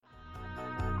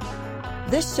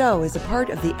This show is a part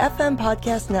of the FM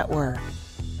Podcast Network.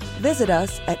 Visit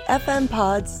us at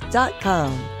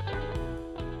fmpods.com.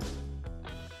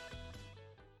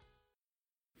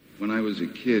 When I was a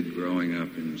kid growing up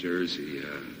in Jersey,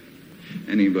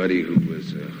 anybody who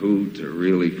was a hoot or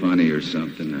really funny or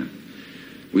something,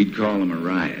 we'd call him a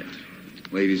riot.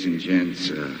 Ladies and gents,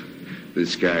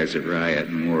 this guy's a riot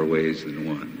in more ways than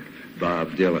one.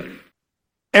 Bob Dylan.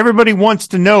 Everybody wants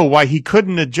to know why he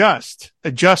couldn't adjust.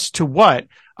 Adjust to what?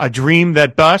 A dream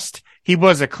that bust? He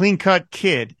was a clean-cut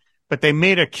kid, but they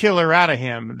made a killer out of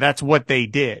him. That's what they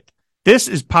did. This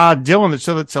is Pod Dylan, the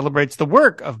show that celebrates the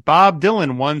work of Bob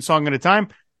Dylan, one song at a time.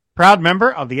 Proud member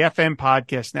of the FM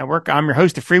Podcast Network. I'm your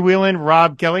host of Freewheelin',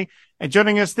 Rob Kelly. And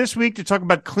joining us this week to talk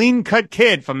about Clean Cut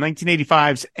Kid from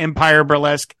 1985's Empire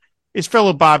Burlesque is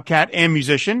fellow Bobcat and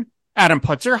musician, Adam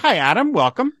Putzer. Hi, Adam.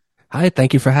 Welcome. Hi,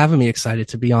 thank you for having me. Excited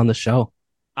to be on the show.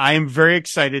 I am very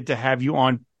excited to have you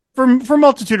on for a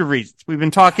multitude of reasons. We've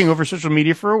been talking over social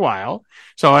media for a while,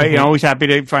 so I'm always happy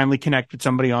to finally connect with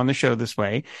somebody on the show this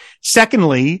way.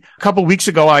 Secondly, a couple weeks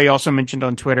ago, I also mentioned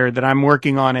on Twitter that I'm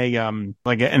working on an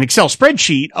Excel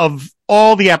spreadsheet of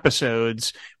all the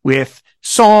episodes with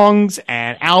songs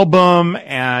and album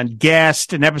and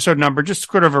guest and episode number,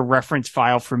 just sort of a reference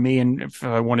file for me and if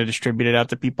I want to distribute it out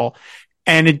to people.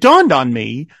 And it dawned on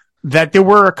me that there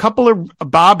were a couple of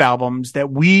Bob albums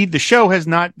that the show has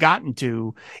not gotten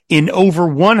to in over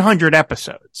 100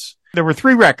 episodes. There were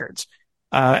 3 records,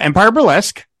 Empire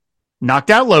Burlesque, Knocked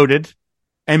Out Loaded,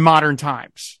 and Modern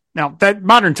Times. Now, that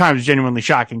Modern Times is genuinely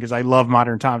shocking because I love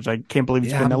Modern Times. I can't believe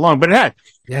it's been that long, but it had.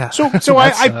 Yeah. So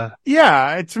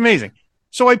it's amazing.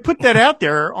 So I put that out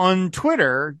there on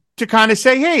Twitter to kind of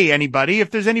say, hey, anybody, if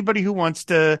there's anybody who wants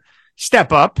to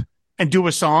step up and do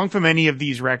a song from any of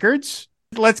these records,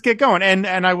 let's get going. And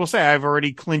I will say I've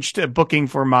already clinched a booking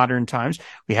for Modern Times.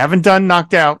 We haven't done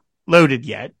Knocked Out Loaded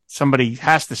yet. Somebody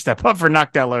has to step up for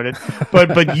Knocked Out Loaded.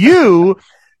 But you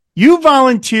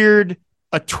volunteered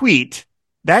a tweet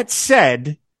that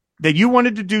said that you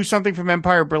wanted to do something from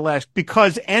Empire Burlesque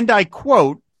because, and I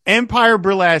quote, Empire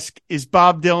Burlesque is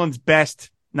Bob Dylan's best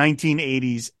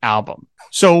 1980s album.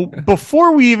 So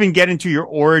before we even get into your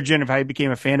origin of how you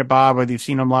became a fan of Bob, whether you've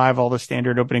seen him live, all the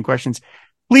standard opening questions,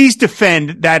 please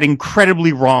defend that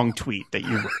incredibly wrong tweet that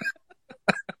you wrote.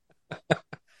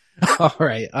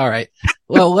 All right.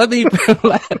 Well, let me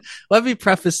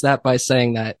preface that by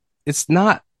saying that it's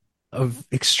not an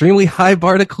extremely high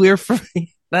bar to clear for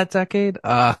me that decade.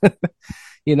 I do.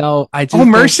 Oh,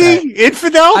 mercy,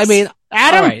 infidels. I mean,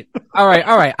 Adam. All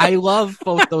right. I love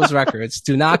both those records.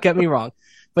 Do not get me wrong.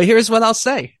 But here's what I'll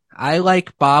say. I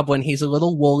like Bob when he's a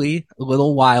little woolly, a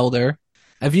little wilder.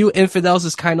 I view Infidels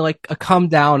as kind of like a come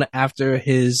down after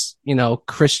his,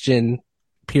 Christian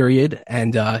period.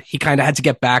 And, he kind of had to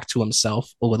get back to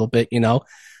himself a little bit,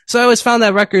 So I always found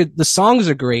that record, the songs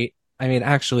are great. I mean,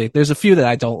 actually, there's a few that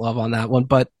I don't love on that one,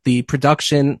 but the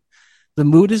production, the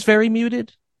mood is very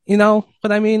muted. You know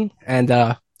what I mean? And,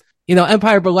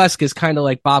 Empire Burlesque is kind of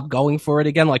like Bob going for it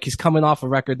again. Like he's coming off a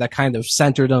record that kind of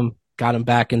centered him, got him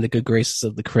back in the good graces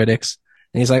of the critics.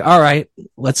 And he's like, all right,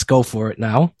 let's go for it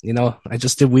now. I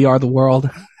just did We Are the World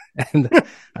and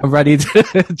I'm ready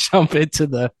to jump into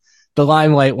the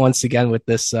limelight once again with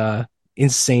this,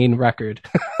 insane record.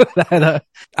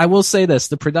 I will say this,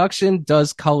 the production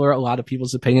does color a lot of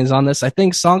people's opinions on this. I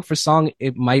think song for song,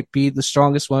 it might be the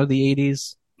strongest one of the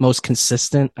 80s, most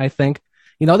consistent, I think.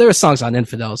 There were songs on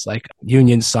Infidels like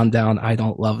Union Sundown. I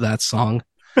don't love that song.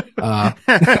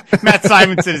 Matt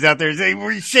Simonson is out there saying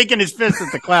we're shaking his fist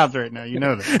at the clouds right now. You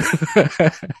know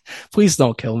that. Please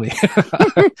don't kill me.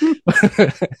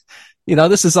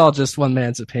 This is all just one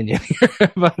man's opinion here.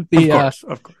 But of course.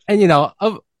 And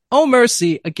of Oh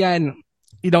Mercy, again,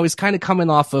 he's kind of coming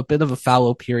off a bit of a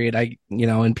fallow period,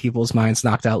 in people's minds,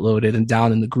 Knocked Out Loaded and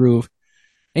Down in the Groove.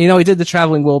 And, he did the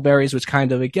Traveling Wilburys, which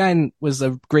kind of, again, was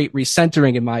a great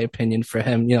recentering, in my opinion, for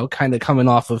him, kind of coming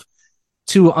off of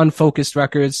 2 unfocused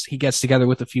records. He gets together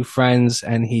with a few friends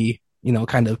and he,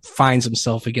 kind of finds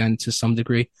himself again to some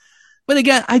degree. But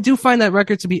again, I do find that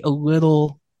record to be a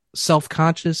little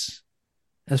self-conscious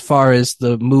as far as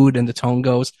the mood and the tone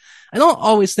goes. I don't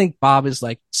always think Bob is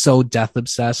like so death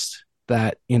obsessed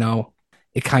that,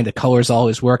 it kind of colors all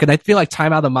his work. And I feel like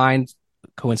Time Out of Mind,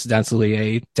 coincidentally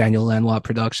a Daniel Lanois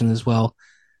production as well,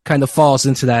 kind of falls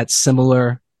into that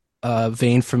similar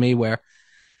vein for me where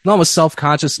it almost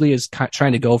self-consciously is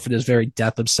trying to go for this very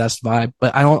death-obsessed vibe,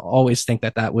 but I don't always think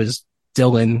that was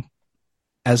Dylan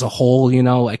as a whole,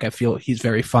 like I feel he's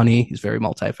very funny, he's very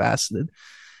multifaceted.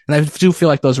 And I do feel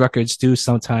like those records do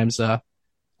sometimes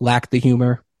lack the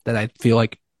humor that I feel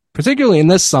like particularly in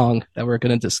this song that we're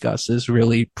going to discuss, is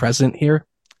really present here.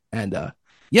 And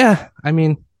yeah, I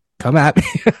mean, come at me,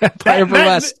 Empire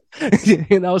Burlesque.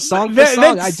 Song for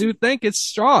song, I do think it's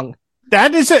strong.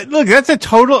 That is that's a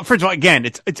total, first of all, again,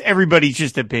 it's everybody's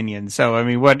just opinion. So, I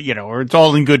mean, or it's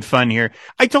all in good fun here.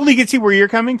 I totally can see where you're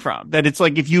coming from. That it's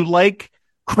like, if you like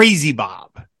Crazy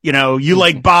Bob, you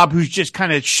like Bob who's just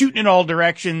kind of shooting in all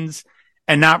directions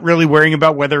and not really worrying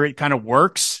about whether it kind of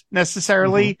works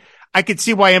necessarily. Mm-hmm. I could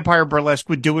see why Empire Burlesque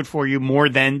would do it for you more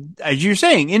than, as you're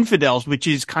saying, Infidels, which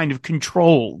is kind of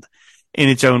controlled in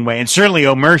its own way. And certainly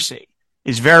Oh Mercy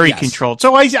is very controlled.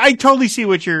 So I totally see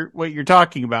what you're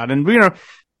talking about. And,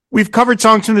 we've covered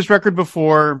songs from this record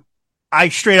before. I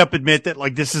straight up admit that,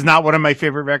 like, this is not one of my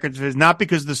favorite records. It's not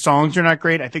because the songs are not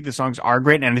great. I think the songs are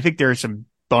great. And I think there are some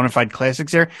bona fide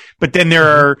classics there. But then there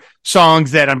are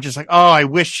songs that I'm just like, oh, I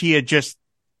wish he had just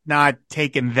not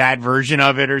taken that version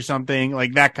of it or something,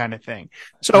 like that kind of thing.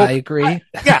 So I agree.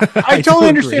 I totally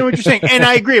understand what you're saying. And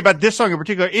I agree about this song in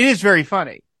particular. It is very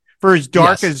funny. For as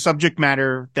dark as subject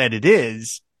matter that it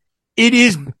is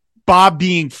Bob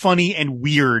being funny and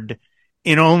weird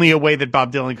in only a way that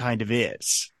Bob Dylan kind of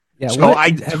is. Yeah. So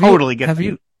I totally get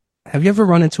it. Have you ever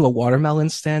run into a watermelon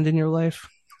stand in your life?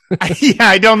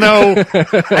 I don't know.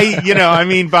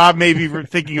 Bob may be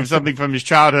thinking of something from his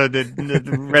childhood that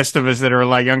the rest of us that are a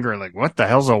lot younger are like, what the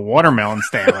hell's a watermelon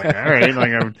stand? Like, all right,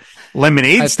 like a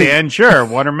lemonade stand, sure.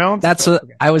 Watermelon. That's what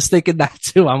I was thinking that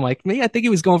too. I'm like, I think he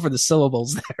was going for the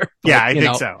syllables there. But, yeah, I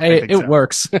think so. It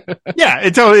works. Yeah,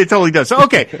 it totally does. So,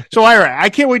 okay. So, all right. I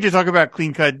can't wait to talk about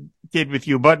Clean Cut Kid with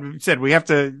you, but said we have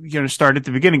to, start at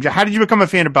the beginning. How did you become a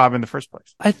fan of Bob in the first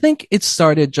place? I think it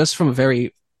started just from a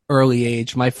very early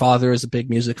age. My father is a big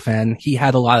music fan. He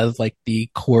had a lot of like the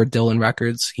core Dylan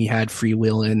records. He had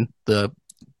Freewheelin', the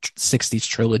 60s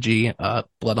trilogy,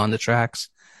 Blood on the Tracks.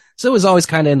 So it was always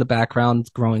kind of in the background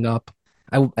growing up.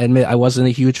 I admit I wasn't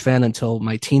a huge fan until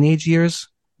my teenage years.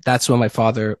 That's when my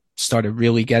father started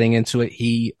really getting into it.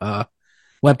 He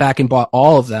went back and bought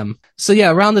all of them. So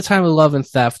yeah, around the time of Love and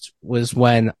Theft was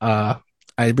when I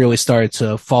really started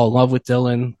to fall in love with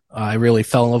Dylan. I really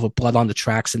fell in love with Blood on the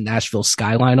Tracks and Nashville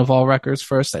Skyline of all records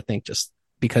first. I think just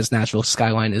because Nashville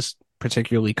Skyline is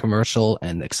particularly commercial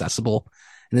and accessible,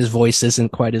 and his voice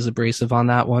isn't quite as abrasive on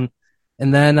that one.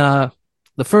 And then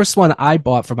the first one I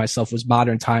bought for myself was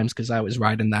Modern Times because I was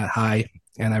riding that high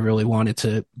and I really wanted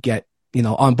to get,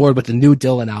 on board with the new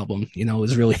Dylan album. It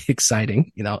was really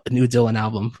exciting, a new Dylan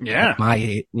album at my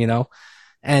age,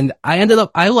 and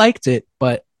I liked it,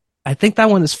 but I think that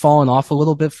one has fallen off a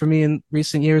little bit for me in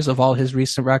recent years. Of all his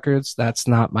recent records, that's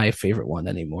not my favorite one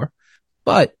anymore.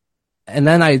 And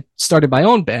then I started my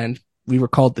own band. We were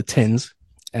called the Tins,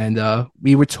 and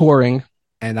we were touring,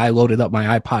 and I loaded up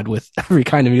my iPod with every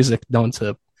kind of music known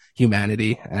to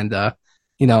humanity. And,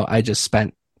 I just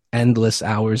spent endless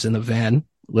hours in a van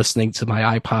listening to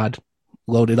my iPod,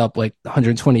 loaded up like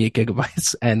 128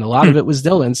 gigabytes, and a lot of it was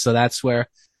Dylan. So that's where,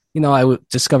 I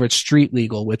discovered Street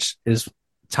Legal, which is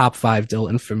top 5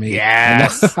 Dylan for me.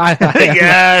 Yes.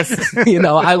 Yes.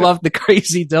 I love the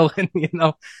crazy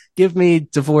Dylan, give me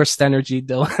divorced energy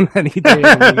Dylan any day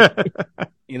of the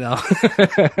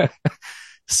week,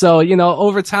 So,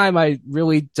 over time, I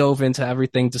really dove into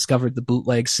everything, discovered the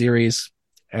bootleg series.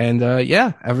 And,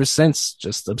 ever since,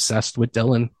 just obsessed with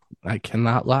Dylan. I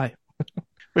cannot lie.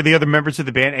 Were the other members of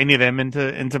the band, any of them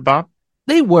into Bob?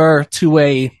 They were to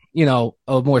a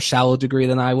more shallow degree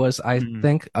than I was, I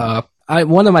think.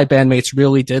 One of my bandmates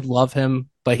really did love him,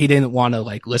 but he didn't want to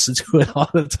like listen to it all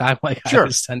the time like I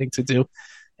was tending to do.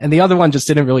 And the other one just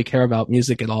didn't really care about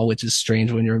music at all, which is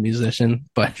strange when you're a musician,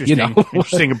 but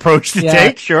interesting approach to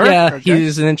take. Sure. Yeah. Okay.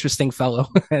 He's an interesting fellow.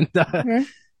 And,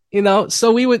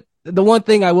 so the one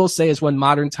thing I will say is when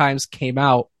Modern Times came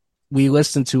out, we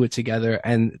listened to it together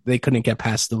and they couldn't get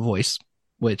past the voice,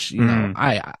 which,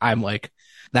 I'm like,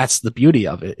 that's the beauty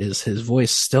of it, is his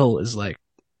voice still is like,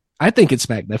 I think it's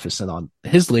magnificent.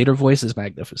 His later voice is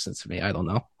magnificent to me. I don't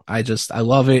know. I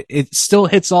love it. It still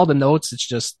hits all the notes. It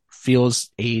just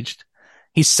feels aged.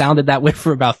 He sounded that way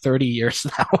for about 30 years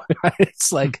now.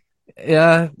 It's like,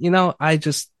 I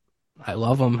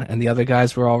love him. And the other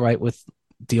guys were all right with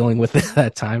dealing with it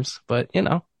at times, but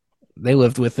they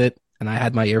lived with it and I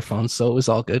had my earphones, so it was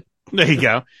all good. There you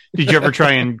go. Did you ever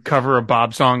try and cover a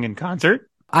Bob song in concert?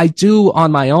 I do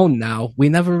on my own now. We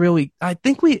never really,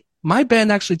 my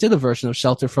band actually did a version of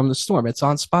Shelter from the Storm. It's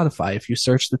on Spotify. If you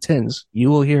search the Tins, you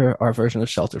will hear our version of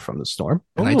Shelter from the Storm.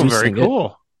 And I do very sing cool.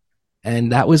 It.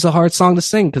 And that was a hard song to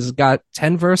sing because it got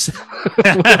 10 verses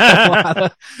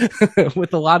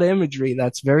with a lot of imagery.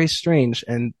 That's very strange.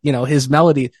 And, his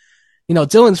melody,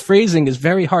 Dylan's phrasing is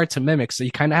very hard to mimic, so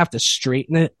you kind of have to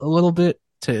straighten it a little bit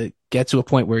to get to a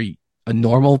point where a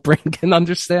normal brain can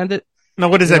understand it. No,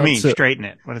 what does that mean? Straighten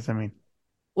it. What does that mean?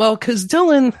 Well, because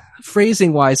Dylan,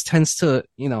 phrasing wise, tends to,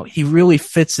 he really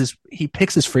he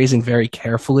picks his phrasing very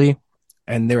carefully.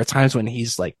 And there are times when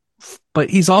he's like, but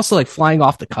he's also like flying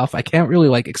off the cuff. I can't really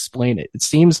like explain it. It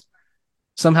seems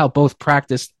somehow both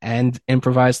practiced and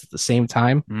improvised at the same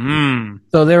time.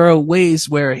 So there are ways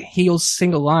where he'll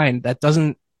sing a line that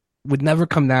would never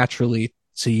come naturally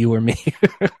to you or me.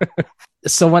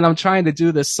 So when I'm trying to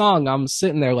do this song, I'm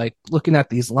sitting there like looking at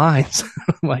these lines,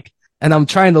 like, and I'm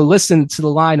trying to listen to the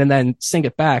line and then sing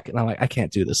it back. And I'm like, I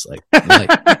can't do this. Like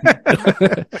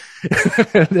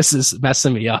this is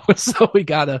messing me up. So we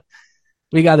gotta,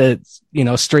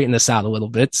 straighten this out a little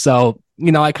bit. So,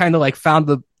 I kind of like found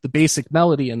the basic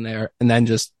melody in there and then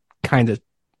just kind of,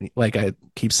 like I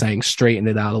keep saying, straighten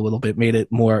it out a little bit, made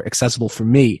it more accessible for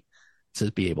me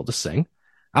to be able to sing.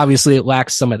 Obviously it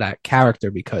lacks some of that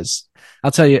character because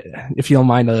I'll tell you, if you don't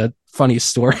mind, a funny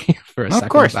story for a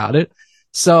second about it.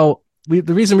 So the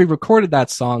reason we recorded that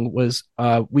song was,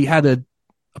 we had a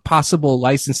possible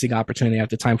licensing opportunity at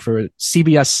the time for a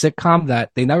CBS sitcom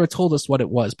that they never told us what it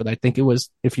was, but I think it was,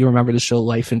 if you remember the show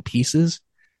Life in Pieces.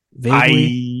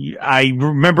 Vaguely. I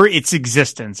remember its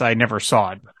existence. I never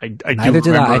saw it. I do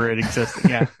remember it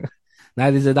existing. Yeah.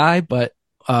 Neither did I, but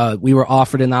we were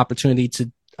offered an opportunity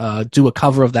to do a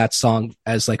cover of that song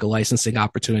as like a licensing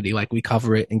opportunity. Like we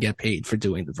cover it and get paid for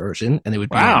doing the version, and it would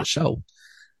be on the show,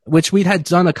 which we had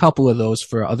done a couple of those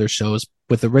for other shows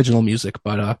with original music.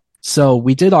 But so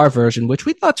we did our version, which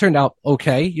we thought turned out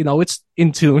okay. It's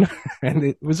in tune and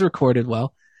it was recorded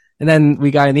well. And then we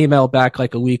got an email back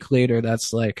like a week later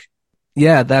that's like,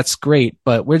 yeah, that's great,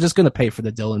 but we're just going to pay for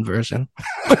the Dylan version.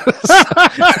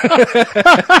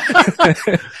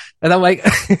 And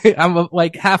I'm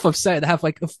like half upset, half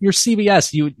like, if you're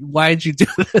CBS, why did you do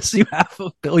this? You have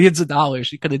billions of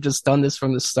dollars. You could have just done this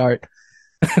from the start.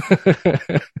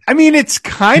 I mean, it's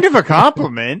kind of a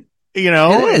compliment, in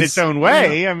its own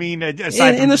way. I mean,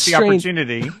 aside from the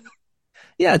opportunity.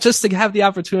 Yeah, just to have the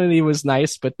opportunity was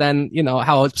nice, but then,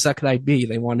 how upset could I be?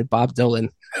 They wanted Bob Dylan.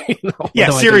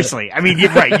 Yeah, seriously. I mean, you're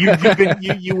right.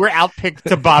 You were outpicked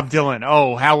to Bob Dylan.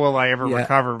 Oh, how will I ever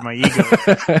recover my ego?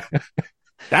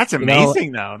 That's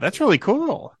amazing, though. That's really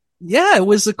cool. Yeah, it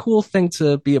was a cool thing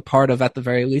to be a part of at the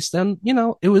very least. And,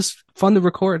 it was fun to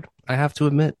record, I have to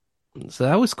admit. So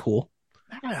that was cool.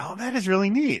 Oh, that is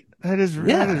really neat. That is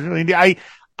really neat.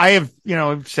 I have,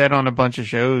 I've said on a bunch of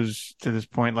shows to this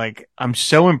point, like, I'm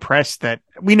so impressed that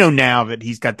we know now that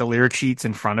he's got the lyric sheets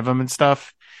in front of him and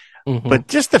stuff. Mm-hmm. But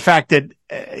just the fact that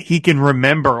he can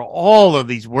remember all of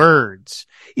these words,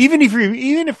 even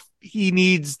if he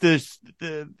needs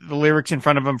the lyrics in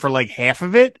front of him for like half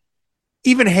of it,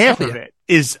 even half of it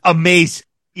is amazing.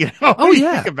 Think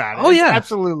about it. It's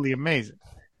absolutely amazing.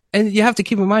 And you have to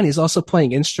keep in mind, he's also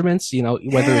playing instruments,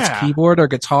 whether it's keyboard or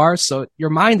guitar. So your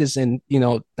mind is in,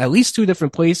 at least two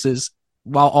different places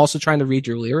while also trying to read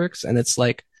your lyrics. And it's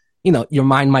like, your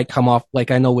mind might come off.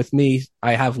 Like I know with me,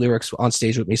 I have lyrics on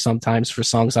stage with me sometimes for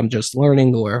songs I'm just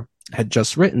learning or had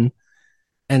just written,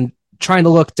 and trying to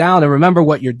look down and remember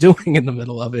what you're doing in the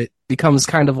middle of it becomes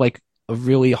kind of like a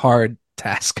really hard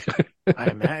task.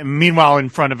 Meanwhile, in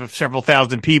front of several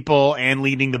thousand people and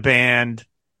leading the band.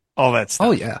 All that stuff.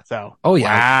 Oh yeah. So. Oh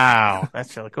yeah. Wow,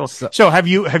 that's really cool. So have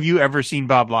you ever seen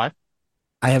Bob live?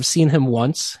 I have seen him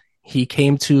once. He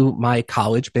came to my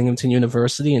college, Binghamton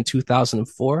University, in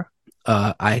 2004.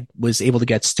 I was able to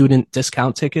get student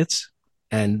discount tickets,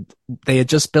 and they had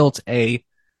just built a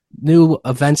new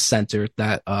events center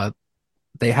that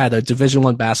they had a Division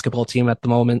I basketball team at the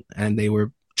moment, and they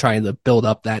were trying to build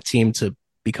up that team to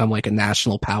become like a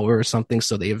national power or something.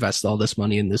 So they invested all this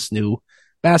money in this new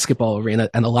basketball arena,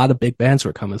 and a lot of big bands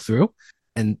were coming through,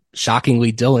 and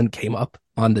shockingly Dylan came up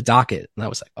on the docket, and I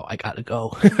was like, oh, I gotta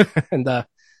go. And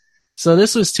so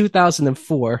this was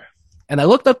 2004, and I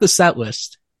looked up the set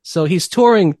list. So he's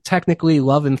touring technically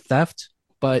Love and Theft,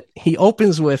 but he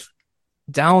opens with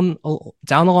down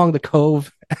along the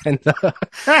cove and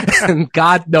and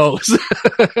God knows.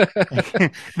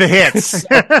 The hits.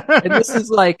 And this is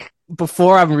like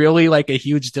before I'm really like a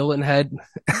huge Dylan head,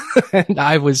 and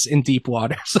I was in deep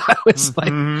water. So I was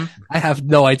like, I have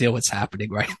no idea what's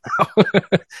happening right now.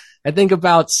 I think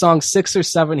about song 6 or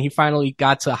 7, he finally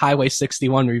got to Highway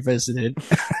 61 Revisited.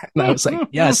 And I was like,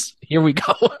 yes, here we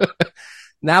go.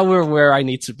 Now we're where I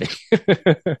need to be.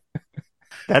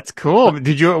 That's cool.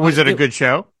 Was it a good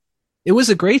show? It was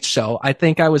a great show. I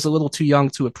think I was a little too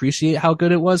young to appreciate how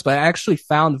good it was, but I actually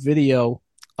found video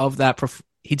of that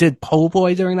he did Po'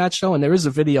 Boy during that show, and there is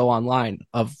a video online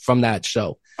from that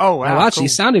show. Oh, wow. I watched. Cool. He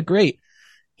sounded great.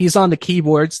 He's on the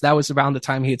keyboards. That was around the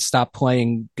time he had stopped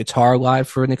playing guitar live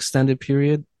for an extended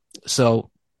period. So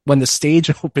when the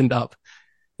stage opened up,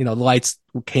 you know, the lights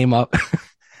came up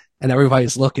and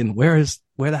everybody's looking, where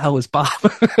the hell is Bob?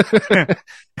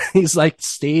 He's like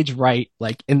stage right,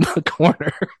 like in the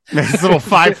corner. This little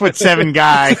 5'7"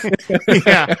 guy.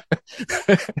 Yeah.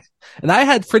 And I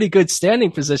had pretty good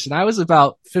standing position. I was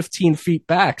about 15 feet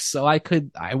back, so I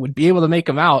would be able to make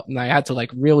him out. And I had to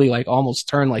like really like almost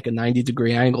turn like a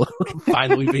 90-degree angle to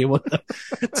finally be able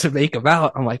to make him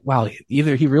out. I'm like, wow,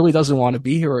 either he really doesn't want to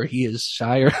be here or he is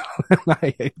shyer than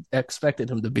I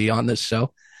expected him to be on this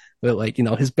show. But like, you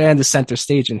know, his band is center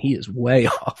stage and he is way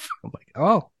off. I'm like,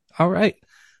 oh, all right.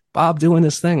 Bob doing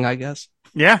his thing, I guess.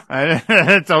 Yeah.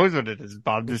 That's always what it is.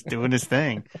 Bob just doing his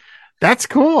thing. That's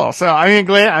cool. So I'm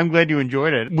glad you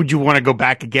enjoyed it. Would you want to go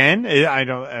back again? I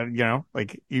don't, you know,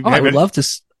 like you. I would love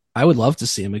to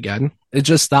see him again. It's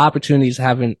just the opportunities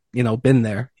haven't, you know, been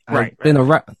there. Right.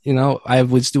 You know, I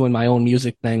was doing my own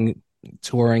music thing,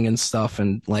 touring and stuff,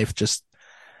 and life just,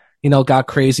 you know, got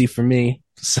crazy for me.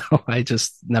 So I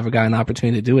just never got an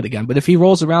opportunity to do it again. But if he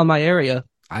rolls around my area,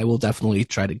 I will definitely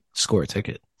try to score a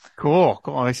ticket. Cool.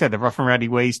 Like I said, the Rough and Rowdy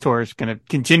Ways tour is going to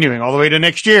continuing all the way to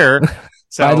next year.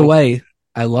 So, by the way,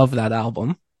 I love that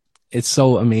album. It's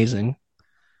so amazing.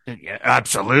 Yeah,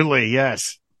 absolutely.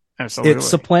 Yes. Absolutely. It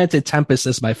supplanted Tempest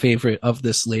as my favorite of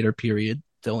this later period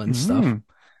Dylan stuff.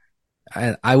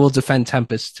 And I will defend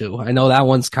Tempest too. I know that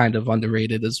one's kind of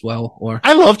underrated as well.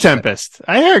 I love Tempest.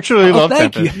 I actually love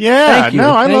Tempest. You. Yeah. Thank you.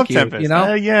 No, I Thank love you. Tempest. You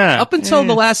know, yeah. Up until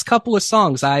the last couple of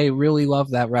songs, I really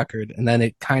love that record. And then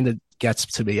it kind of gets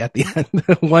to me at the end.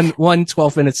 one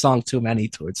 12-minute song too many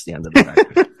towards the end of the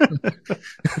record.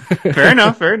 Fair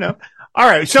enough. All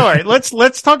right.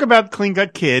 Let's talk about Clean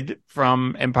Cut Kid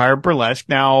from Empire Burlesque.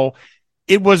 Now,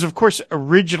 it was, of course,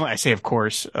 originally, I say, of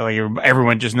course,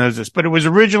 everyone just knows this, but it was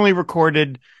originally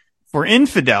recorded for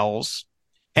Infidels.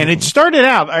 And it started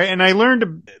out, and I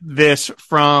learned this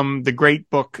from the great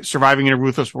book, Surviving in a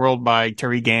Ruthless World by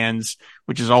Terry Gans,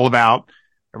 which is all about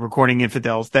recording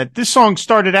Infidels, that this song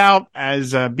started out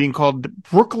as being called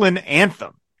Brooklyn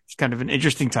Anthem. It's kind of an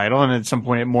interesting title. And at some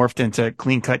point it morphed into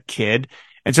Clean Cut Kid.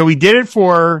 And so he did it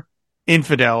for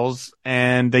Infidels,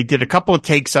 and they did a couple of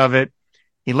takes of it.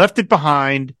 He left it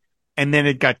behind, and then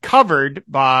it got covered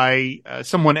by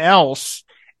someone else.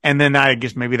 And then I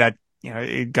guess maybe that, you know,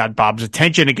 it got Bob's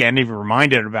attention again, even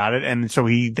reminded about it. And so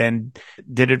he then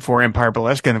did it for Empire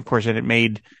Burlesque. And of course, it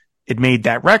made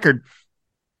that record.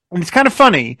 And it's kind of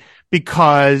funny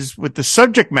because with the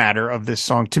subject matter of this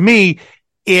song, to me,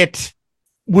 it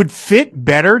would fit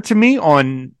better to me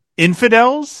on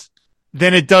Infidels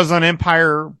than it does on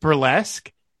Empire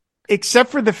Burlesque,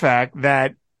 except for the fact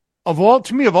that of all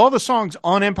the songs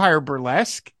on Empire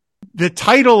Burlesque, the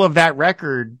title of that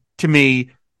record, to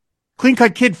me, Clean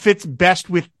Cut Kid fits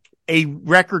best with a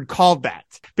record called that.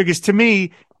 Because to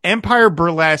me, Empire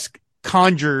Burlesque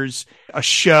conjures a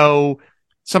show,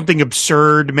 something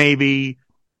absurd maybe,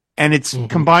 and it's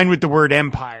combined with the word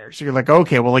empire. So you're like,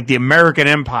 okay, well, like the American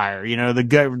Empire, you know,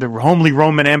 the homely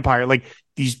Roman Empire, like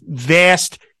these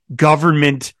vast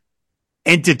government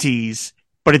entities,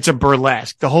 but it's a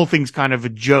burlesque. The whole thing's kind of a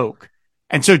joke.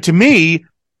 And so to me,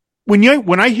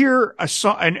 when I hear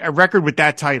a record with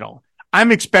that title,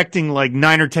 I'm expecting like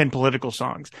 9 or 10 political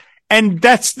songs. And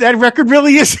that record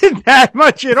really isn't that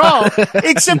much at all,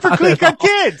 except for Clean Cut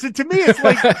Kids. And to me, it's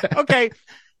like, okay,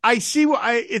 I see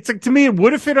it's like, to me, it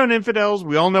would have fit on Infidels.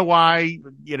 We all know why,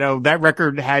 you know, that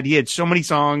record he had so many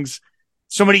songs,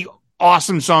 so many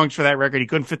awesome songs for that record. He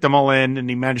couldn't fit them all in, and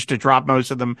he managed to drop most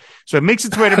of them. So it makes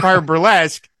its way to Empire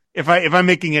Burlesque if I'm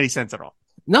making any sense at all.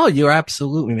 No, you're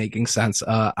absolutely making sense.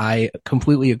 I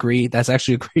completely agree. That's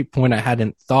actually a great point I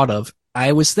hadn't thought of.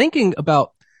 I was thinking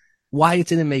about why it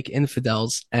didn't make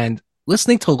Infidels, and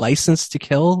listening to License to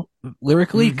Kill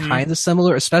lyrically kind of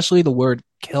similar, especially the word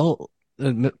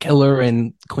killer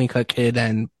and Clean Cut Kid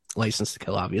and License to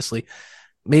Kill, obviously.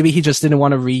 Maybe he just didn't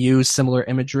want to reuse similar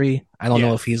imagery. I don't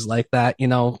know if he's like that, you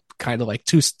know, kind of like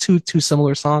two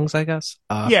similar songs, I guess.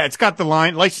 Yeah, it's got the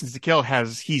line, License to Kill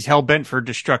he's hell-bent for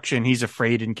destruction, he's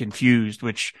afraid and confused,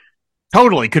 which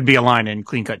totally could be a line in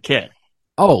Clean Cut Kid.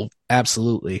 Oh,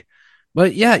 absolutely.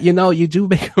 But yeah, you know, you do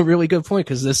make a really good point,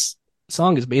 because this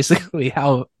song is basically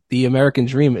how the American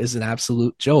dream is an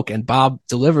absolute joke, and Bob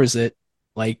delivers it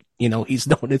like, you know, he's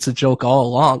known it's a joke all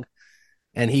along,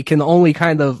 and he can only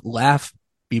kind of laugh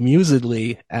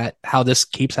bemusedly at how this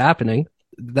keeps happening.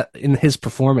 That in his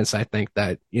performance, I think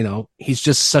that, you know, he's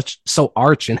just so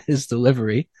arch in his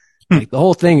delivery Like the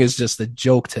whole thing is just a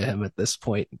joke to him at this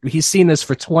point. He's seen this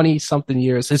for 20 something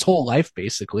years, his whole life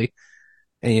basically.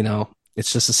 And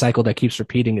it's just a cycle that keeps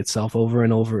repeating itself over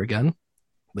and over again.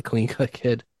 The Clean Cut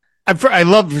Kid. I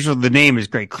love the name is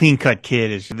great. Clean Cut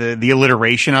Kid is the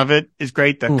alliteration of it is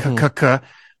great. The k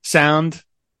sound.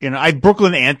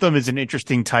 Brooklyn Anthem is an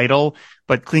interesting title,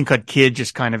 but Clean Cut Kid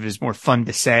just kind of is more fun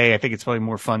to say. I think it's probably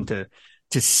more fun to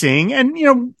sing. And,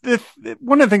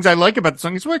 one of the things I like about the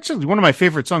song is actually one of my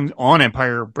favorite songs on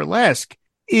Empire Burlesque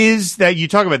is that you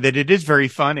talk about that it is very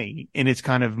funny in its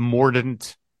kind of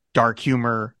mordant, dark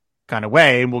humor kind of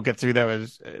way. And we'll get through that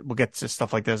we'll get to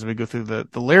stuff like that as we go through the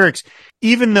lyrics,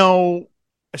 even though,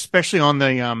 especially on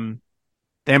the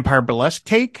Empire Burlesque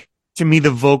take, to me, the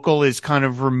vocal is kind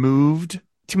of removed.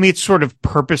 To me, it's sort of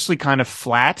purposely kind of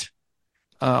flat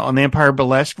on the Empire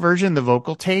Burlesque version, the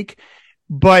vocal take.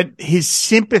 But his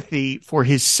sympathy for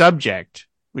his subject,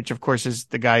 which of course is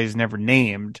the guy is never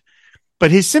named,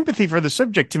 but his sympathy for the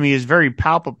subject to me is very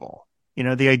palpable.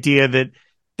 The idea that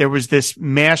there was this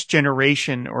mass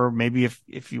generation, or maybe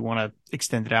if you want to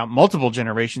extend it out, multiple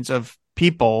generations of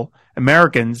people,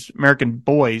 American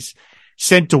boys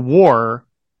sent to war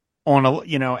on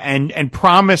and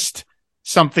promised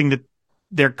something that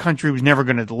their country was never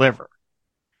going to deliver.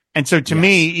 And so to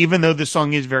me, even though the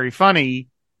song is very funny,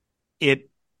 it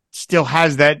still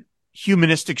has that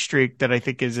humanistic streak that I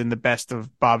think is in the best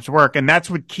of Bob's work. And that's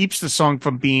what keeps the song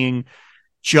from being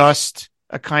just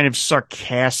a kind of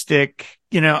sarcastic,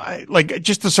 like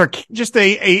just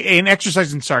an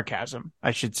exercise in sarcasm,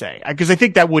 I should say, because I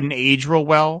think that wouldn't age real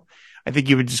well. I think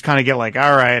you would just kind of get like,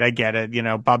 all right, I get it.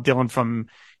 Bob Dylan from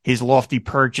his lofty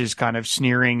perch is kind of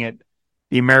sneering at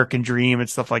the American dream and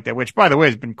stuff like that, which, by the way,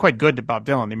 has been quite good to Bob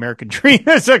Dylan. The American dream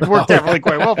has worked out really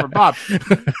quite well for Bob.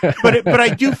 But I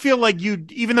do feel like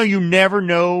even though you never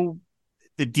know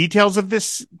the details of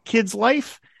this kid's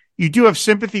life, you do have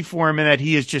sympathy for him in that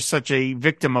he is just such a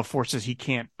victim of forces he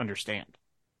can't understand.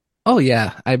 Oh,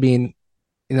 yeah. I mean,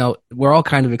 we're all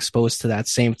kind of exposed to that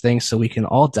same thing, so we can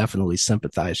all definitely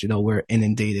sympathize. We're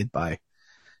inundated by,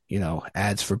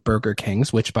 ads for Burger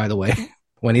Kings, which, by the way,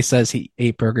 when he says he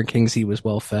ate Burger Kings, he was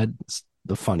well fed. It's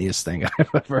the funniest thing I've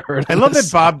ever heard. I love that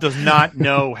Bob does not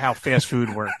know how fast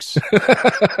food works,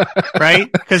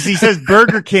 right? Because he says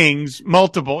Burger Kings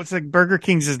multiple. It's like Burger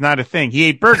Kings is not a thing. He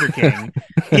ate Burger King,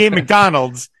 he ate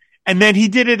McDonald's, and then he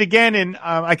did it again in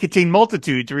I Contain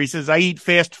Multitudes, where he says I eat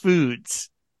fast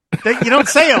foods. You don't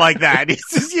say it like that. He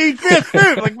says you eat fast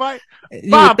food. Like why,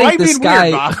 Bob? Why are you being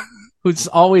weird, Bob? Who's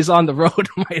always on the road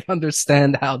might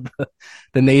understand how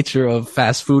the nature of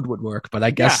fast food would work, but I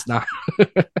guess not.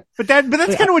 but that's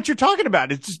kind of what you're talking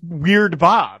about. It's just weird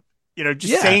Bob,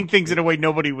 saying things in a way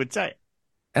nobody would say.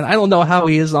 And I don't know how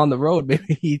he is on the road.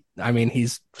 Maybe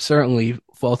he's certainly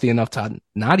wealthy enough to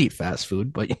not eat fast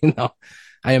food, but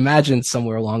I imagine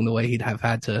somewhere along the way he'd have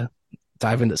had to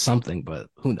dive into something, but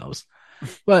who knows?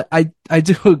 But I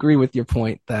do agree with your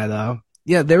point that,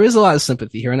 there is a lot of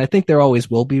sympathy here, and I think there always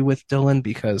will be with Dylan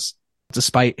because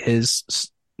despite his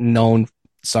known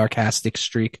sarcastic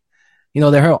streak,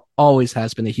 there always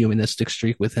has been a humanistic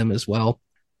streak with him as well.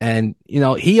 And,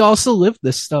 he also lived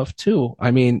this stuff too.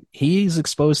 I mean, he's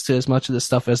exposed to as much of this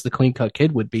stuff as the Clean Cut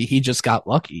Kid would be. He just got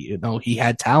lucky. He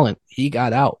had talent. He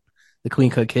got out. The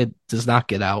Clean Cut Kid does not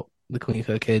get out. The Clean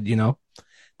Cut Kid,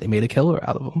 they made a killer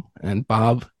out of him. And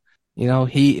Bob,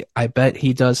 I bet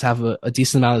he does have a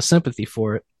decent amount of sympathy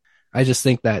for it. I just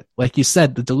think that, like you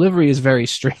said, the delivery is very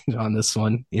strange on this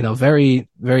one, very,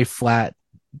 very flat,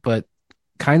 but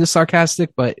kind of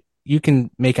sarcastic, but you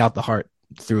can make out the heart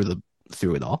through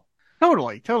it all.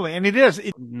 Totally. And it is,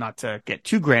 not to get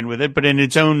too grand with it, but in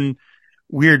its own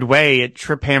weird way, it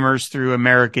trip hammers through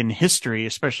American history,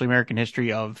 especially American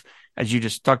history of, as you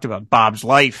just talked about, Bob's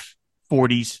life,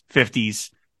 40s, 50s,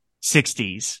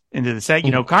 60s into the set,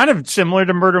 kind of similar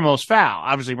to Murder Most Foul.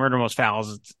 Obviously, Murder Most Foul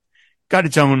has got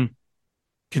its own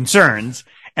concerns,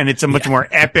 and it's a much more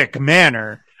epic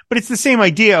manner. But it's the same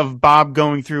idea of Bob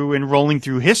going through and rolling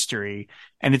through history,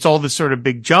 and it's all this sort of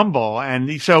big jumble.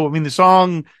 And so, the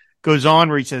song goes on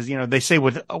where he says, they say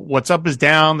what's up is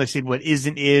down. They say what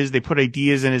isn't is. They put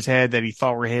ideas in his head that he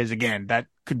thought were his. Again, that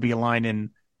could be a line in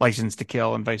License to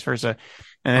Kill and vice versa.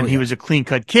 And then he was a clean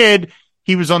cut kid.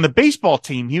 He was on the baseball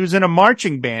team. He was in a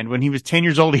marching band. When he was 10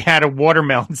 years old, he had a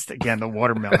watermelon stand. Again, the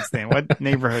watermelon stand. What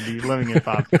neighborhood are you living in,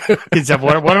 Bob? Kids have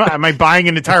am I buying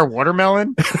an entire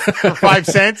watermelon for 5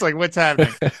 cents? Like, what's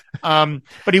happening?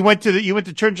 But he went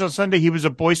to church on Sunday. He was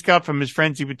a Boy Scout from his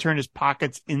friends. He would turn his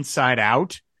pockets inside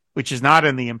out, which is not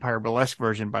in the Empire Burlesque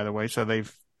version, by the way. So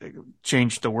they've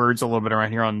changed the words a little bit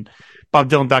around here on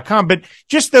BobDylan.com. But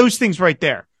just those things right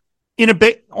there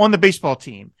on the baseball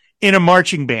team. in a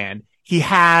marching band. He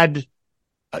had,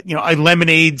 a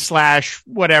lemonade /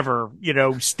 whatever,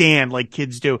 stand like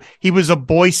kids do. He was a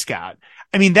Boy Scout.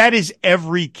 I mean, that is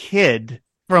every kid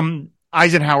from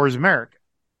Eisenhower's America.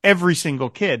 Every single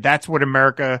kid. That's what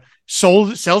America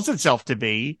sells itself to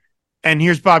be. And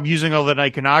here's Bob using all that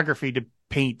iconography to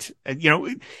paint,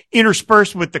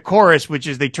 interspersed with the chorus, which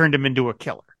is they turned him into a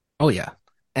killer. Oh, yeah.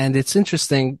 And it's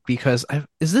interesting because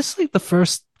is this like the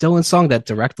first Dylan song that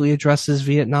directly addresses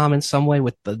Vietnam in some way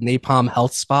with the Napalm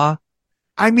Health Spa?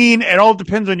 I mean, it all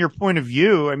depends on your point of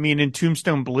view. I mean, in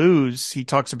Tombstone Blues, he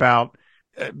talks about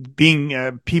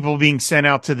people being sent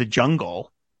out to the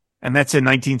jungle, and that's in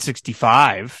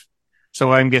 1965.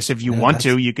 So I guess if you want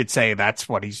to, you could say that's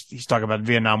what he's talking about,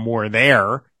 Vietnam War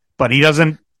there, but he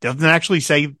doesn't actually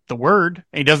say the word.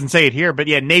 He doesn't say it here, but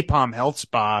yeah, Napalm Health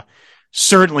Spa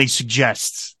certainly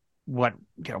suggests what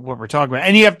we're talking about.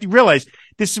 And you have to realize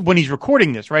this is when he's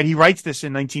recording this, right? He writes this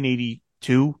in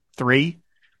 1982, 3,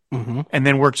 and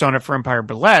then works on it for Empire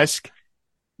Burlesque.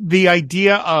 The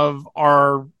idea of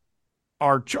our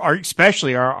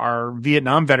especially our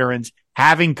Vietnam veterans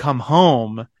having come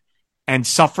home and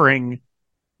suffering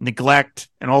neglect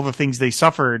and all the things they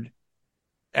suffered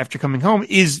after coming home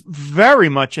is very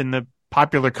much in the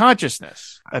popular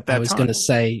consciousness at that time. I was going to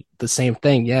say the same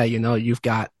thing. Yeah. You've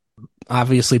got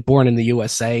obviously Born in the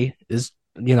USA is,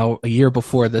 a year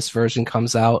before this version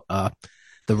comes out.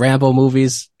 The Rambo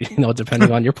movies,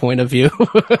 depending on your point of view.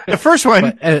 The first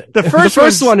one, the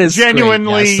first one is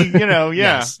genuinely, great,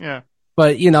 yes. Yeah.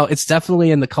 But, it's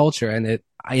definitely in the culture, and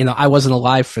I wasn't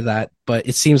alive for that, but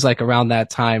it seems like around that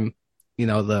time,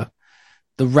 the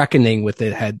reckoning with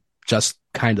it had just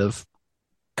kind of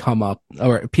come up,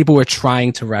 or people were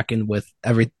trying to reckon with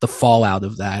the fallout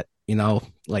of that,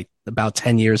 like about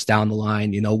 10 years down the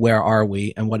line, where are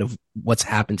we and what's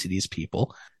happened to these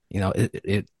people?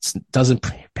 It doesn't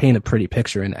paint a pretty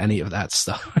picture in any of that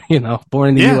stuff. Born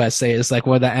in the USA is like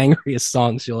one of the angriest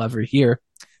songs you'll ever hear,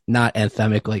 not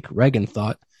anthemic like Reagan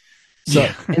thought. So,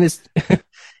 and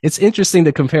it's interesting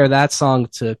to compare that song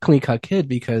to Clean Cut Kid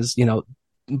because,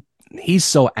 he's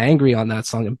so angry on that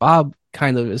song, and Bob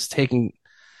kind of is taking,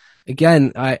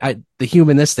 again, the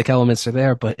humanistic elements are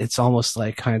there, but it's almost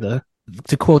like kind of,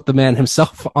 to quote the man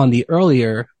himself on the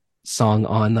earlier song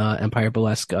on Empire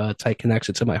Burlesque, Tight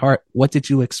Connection to My Heart, what did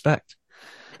you expect?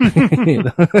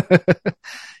 This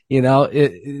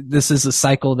is a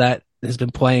cycle that has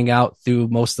been playing out through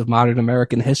most of modern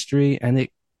American history, and it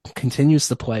continues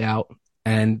to play out.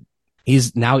 And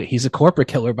he's a corporate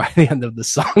killer by the end of the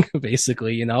song,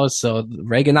 basically, so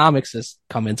Reaganomics has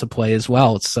come into play as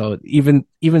well. So even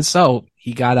so,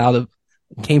 he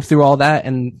came through all that,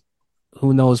 and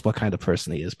who knows what kind of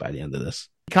person he is by the end of this.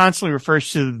 He constantly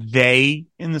refers to they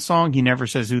in the song. He never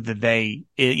says who the they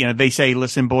is. They say,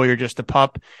 listen, boy, you're just a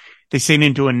pup. They say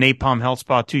into a Napalm Health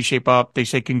Spa, 2 shape up. They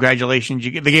say, congratulations.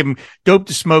 They gave him dope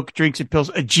to smoke, drinks and pills,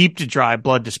 a Jeep to drive,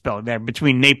 blood to spill. There,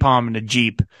 between napalm and a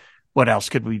Jeep, what else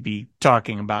could we be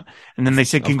talking about? And then they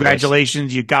said,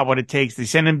 congratulations, you got what it takes. They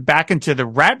sent him back into the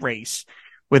rat race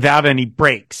without any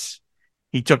breaks.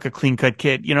 He took a clean cut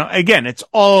kid. Again, it's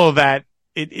all of that.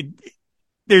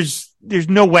 There's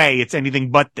no way it's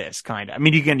anything but this kind of. I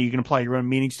mean, again, you can apply your own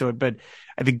meanings to it, but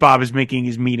I think Bob is making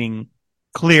his meaning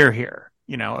clear here.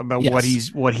 About what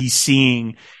he's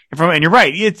seeing. And you're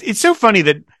right. It's so funny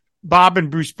that Bob and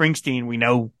Bruce Springsteen, we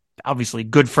know, obviously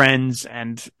good friends,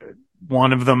 and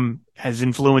one of them has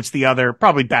influenced the other,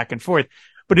 probably back and forth.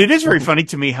 But it is very funny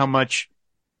to me how much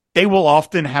they will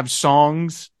often have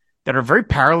songs that are very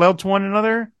parallel to one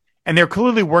another, and they're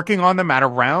clearly working on them at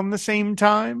around the same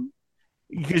time.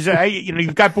 Because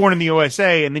you've got Born in the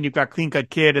USA, and then you've got Clean Cut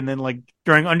Kid, and then like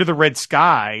during Under the Red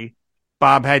Sky,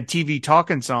 Bob had TV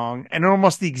Talking Song, and at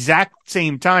almost the exact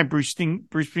same time, Bruce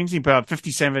Springsteen put out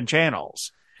 57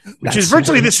 Channels, which is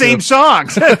virtually the same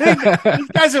songs. These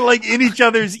guys are like in each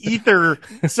other's ether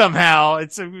somehow.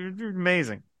 It's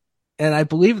amazing. And I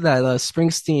believe that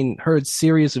Springsteen heard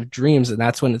Series of Dreams, and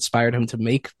that's what inspired him to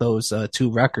make those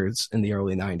 2 records in the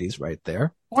early 90s right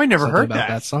there. Oh, I never heard about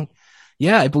that song.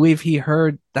 Yeah, I believe he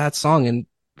heard that song, and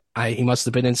he must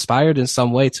have been inspired in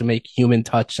some way to make Human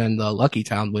Touch and Lucky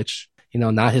Town, which,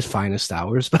 not his finest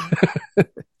hours,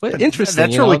 but interesting.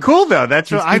 That's really cool, though.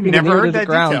 I've never heard that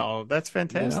detail. That's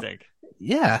fantastic.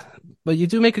 Yeah, but you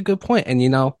do make a good point. And,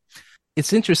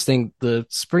 it's interesting, the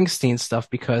Springsteen stuff,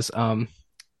 because I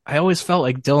always felt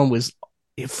like Dylan was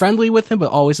friendly with him,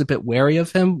 but always a bit wary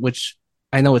of him, which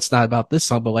I know it's not about this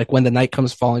song, but like When the Night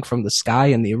Comes Falling from the Sky,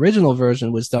 and the original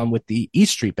version was done with the E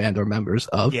Street Band or members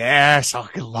of. Yes, I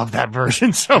love that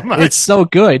version so much. It's so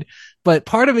good. But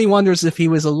part of me wonders if he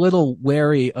was a little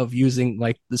wary of using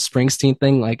like the Springsteen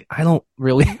thing. Like, I don't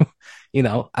really,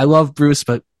 I love Bruce,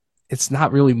 but it's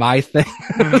not really my thing.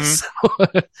 Mm-hmm.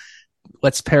 So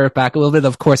let's pare it back a little bit.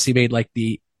 Of course, he made like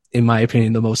in my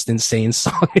opinion, the most insane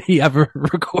song he ever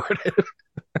recorded.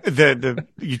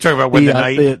 You talk about When the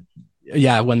Night.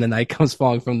 When the Night Comes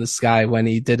Falling from the Sky, when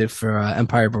he did it for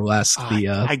Empire Burlesque,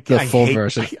 the full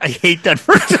version. I hate that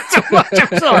version so much.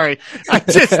 I'm sorry.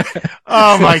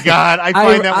 Oh my God. I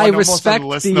find that one almost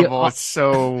unlistenable. It's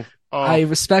so, I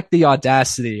respect the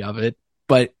audacity of it,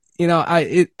 but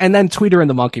and then Tweeter and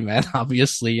the Monkey Man,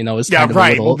 obviously, is kind of a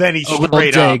little, well, then he's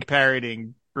straight up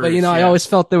parodying Bruce, but I always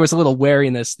felt there was a little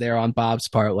wariness there on Bob's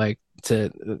part, like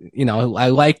I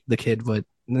like the kid, but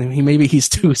maybe he's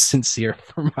too sincere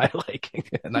for my liking.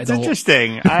 And it's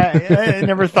interesting. I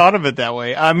never thought of it that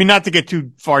way. I mean, not to get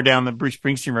too far down the Bruce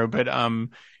Springsteen road, but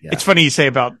It's funny you say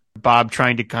about Bob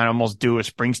trying to kind of almost do a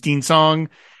Springsteen song.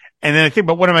 And then I think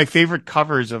about one of my favorite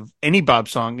covers of any Bob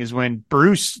song is when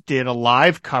Bruce did a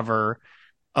live cover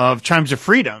of Chimes of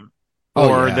Freedom the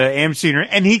AMC,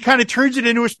 and he kind of turns it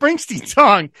into a Springsteen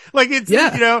song. Like it's,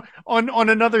 on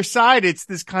another side, it's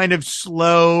this kind of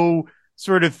slow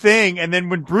sort of thing. And then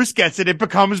when Bruce gets it, it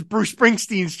becomes Bruce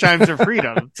Springsteen's Chimes of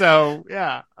Freedom. So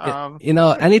yeah.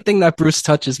 Anything that Bruce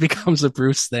touches becomes a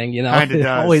Bruce thing, it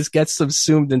always gets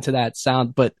subsumed into that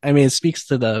sound. But I mean, it speaks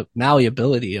to the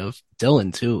malleability of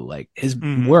Dylan too. Like his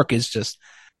work is just,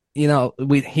 he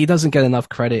doesn't get enough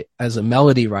credit as a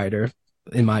melody writer,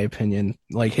 in my opinion.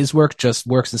 Like his work just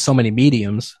works in so many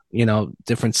mediums,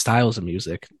 different styles of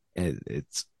music.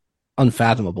 It's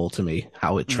unfathomable to me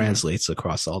how it translates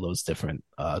across all those different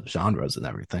genres and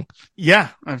everything. Yeah,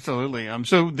 absolutely.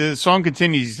 So the song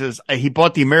continues. He says he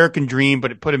bought the American Dream,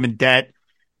 but it put him in debt.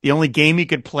 The only game he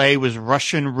could play was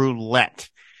Russian roulette.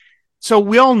 So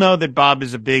we all know that Bob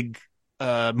is a big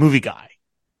movie guy,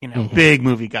 big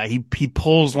movie guy. He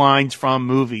pulls lines from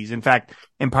movies. In fact,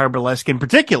 Empire Burlesque in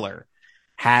particular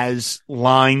has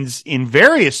lines in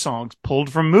various songs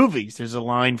pulled from movies. There's a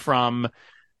line from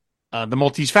the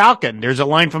Maltese Falcon. There's a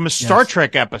line from a Star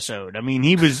Trek episode. I mean,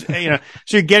 he was, so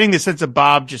you're getting the sense of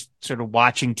Bob just sort of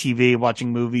watching TV,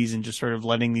 watching movies, and just sort of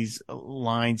letting these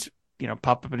lines,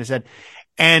 pop up in his head.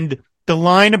 And the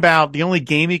line about the only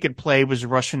game he could play was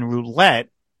Russian roulette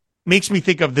makes me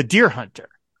think of The Deer Hunter,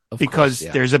 because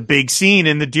there's a big scene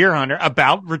in The Deer Hunter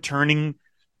about returning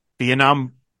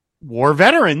Vietnam War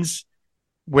veterans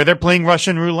where they're playing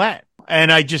Russian roulette.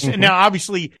 And I just, now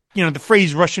obviously, the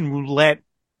phrase Russian roulette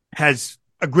has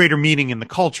a greater meaning in the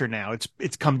culture now.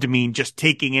 It's come to mean just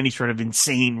taking any sort of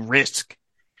insane risk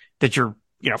that you're,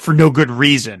 for no good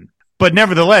reason. But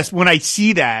nevertheless, when I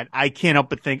see that, I can't help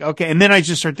but think, okay. And then I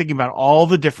just start thinking about all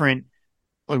the different,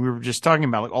 like we were just talking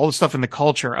about, like all the stuff in the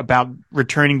culture about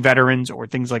returning veterans or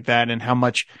things like that, and how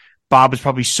much Bob is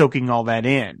probably soaking all that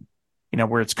in,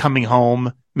 where it's Coming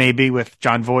Home, maybe with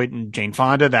John Voight and Jane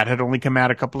Fonda, that had only come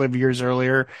out a couple of years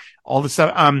earlier. All the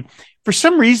stuff. For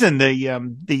some reason,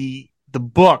 the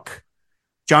book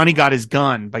Johnny Got His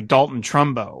Gun by Dalton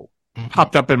Trumbo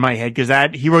popped up in my head,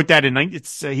 because he wrote that in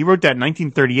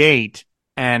 1938,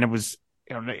 and it was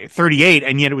 38,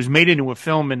 and yet it was made into a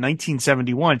film in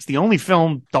 1971. It's the only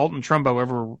film Dalton Trumbo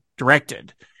ever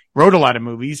directed. Wrote a lot of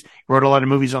movies. Wrote a lot of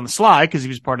movies on the sly because he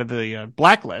was part of the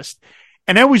blacklist.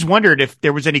 And I always wondered if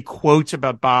there was any quotes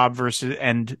about Bob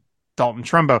and Dalton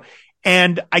Trumbo.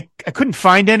 And I couldn't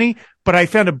find any, but I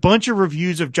found a bunch of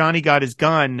reviews of Johnny Got His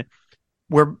Gun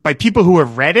by people who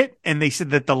have read it. And they said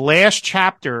that the last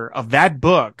chapter of that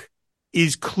book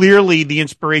is clearly the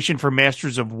inspiration for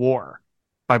Masters of War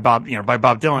by Bob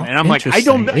Dylan. And I'm like, I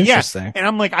don't know. Yeah. And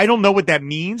I'm like, I don't know what that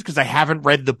means, because I haven't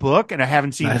read the book and I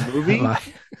haven't seen the movie,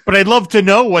 but I'd love to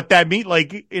know what that means.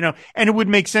 Like, and it would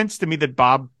make sense to me that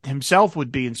Bob himself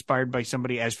would be inspired by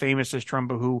somebody as famous as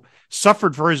Trumbo, who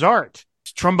suffered for his art.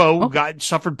 Trumbo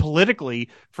suffered politically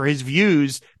for his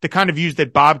views, the kind of views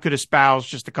that Bob could espouse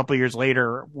just a couple of years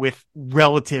later with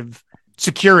relative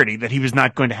security, that he was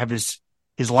not going to have his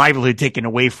livelihood taken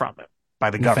away from him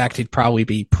by the government. In fact, he'd probably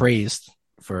be praised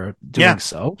for doing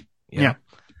so. Yeah.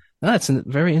 No, that's a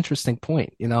very interesting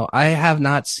point. I have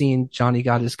not seen Johnny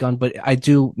Got His Gun, but I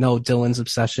do know Dylan's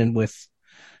obsession with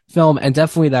film, and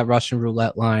definitely that Russian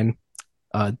roulette line,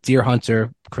 Deer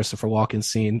Hunter, Christopher Walken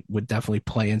scene would definitely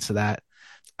play into that.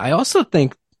 I also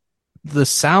think the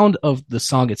sound of the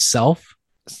song itself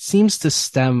seems to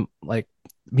stem, like,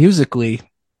 musically,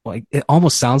 like it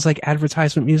almost sounds like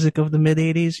advertisement music of the mid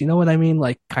 80s. You know what I mean?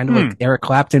 Like kind of like Eric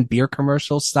Clapton beer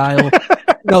commercial style.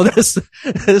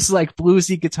 This like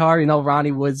bluesy guitar,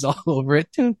 Ronnie Wood's all over it,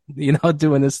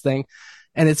 doing this thing.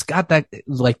 And it's got that,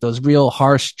 like those real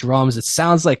harsh drums. It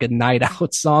sounds like a night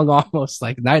out song, almost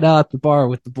like night out at the bar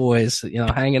with the boys,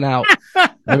 hanging out.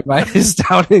 Everybody's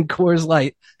down in Coors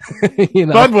Light.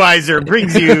 Budweiser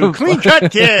brings you Clean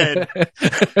Cut Kid.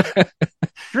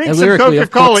 Drink some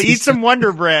Coca-Cola, eat some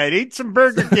Wonder Bread, eat some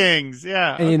Burger Kings.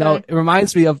 Yeah. And, it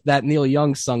reminds me of that Neil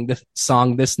Young song,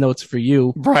 This Note's for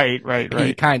You. Right.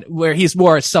 Where he's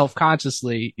more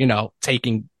self-consciously,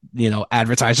 taking,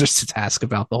 advertisers to task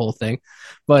about the whole thing.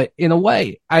 But in a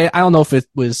way, I don't know if it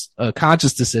was a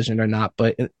conscious decision or not,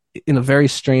 but in a very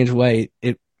strange way,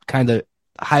 it kind of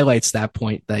highlights that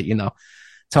point that,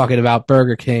 talking about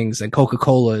Burger Kings and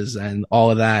Coca-Colas and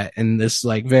all of that, and this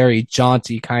like very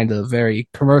jaunty kind of very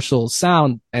commercial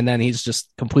sound. And then he's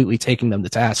just completely taking them to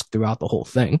task throughout the whole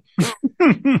thing.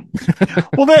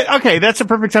 Well, that's a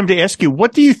perfect time to ask you,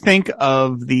 what do you think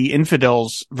of the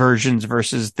Infidels versions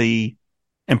versus the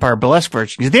Empire Burlesque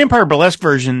version? Because the Empire Burlesque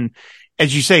version,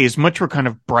 as you say, is much more kind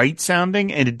of bright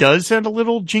sounding, and it does sound a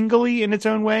little jingly in its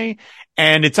own way.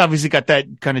 And it's obviously got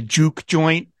that kind of juke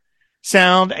joint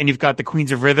sound, and you've got the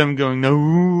Queens of Rhythm going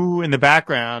no in the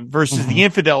background versus the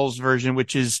Infidels version,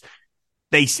 which is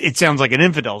it sounds like an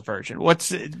Infidels version.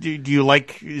 Do you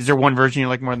like, is there one version you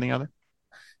like more than the other?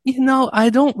 I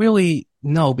don't really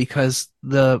know, because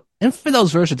the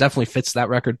Infidels version definitely fits that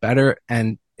record better,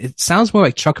 and it sounds more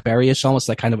like Chuck Berry-ish, almost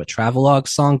like kind of a travelogue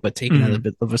song, but taken at a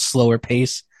bit of a slower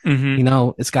pace.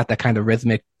 It's got that kind of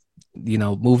rhythmic,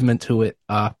 movement to it.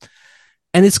 And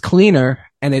it's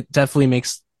cleaner, and it definitely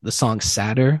makes the song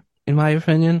sadder, in my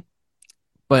opinion.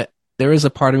 But there is a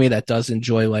part of me that does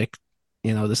enjoy, like,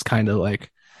 this kind of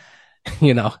like,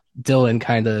 Dylan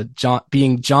kind of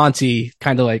being jaunty,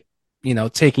 kind of like,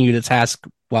 taking you to task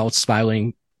while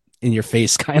smiling in your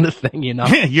face kind of thing,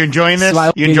 You're enjoying this?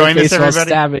 You're enjoying this, everybody?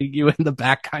 Stabbing you in the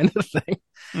back kind of thing.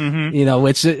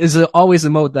 Which is always a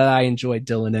mode that I enjoy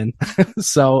Dylan in.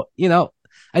 So,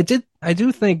 I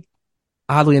do think,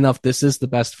 oddly enough, this is the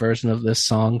best version of this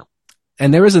song.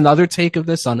 And there is another take of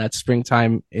this on that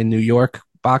Springtime in New York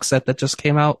box set that just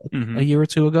came out a year or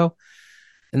two ago.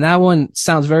 And that one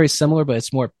sounds very similar, but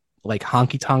it's more like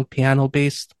honky tonk piano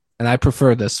based. And I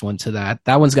prefer this one to that.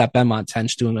 That one's got Benmont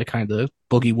Tench doing like kind of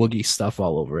boogie woogie stuff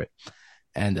all over it.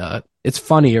 And it's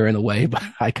funnier in a way, but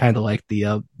I kind of like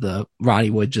the Ronnie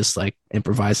Wood just like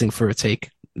improvising for a take.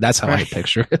 That's how I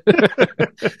picture it.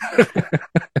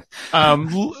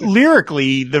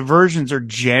 Lyrically, the versions are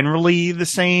generally the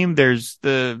same. There's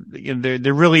there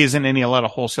really isn't a lot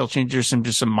of wholesale changes.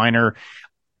 There's some minor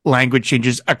language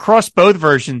changes across both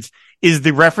versions. Is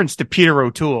the reference to Peter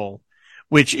O'Toole,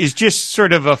 which is just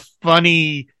sort of a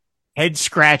funny head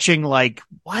scratching, like,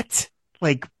 what?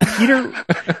 Like Peter,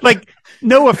 like,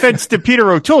 no offense to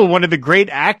Peter O'Toole, one of the great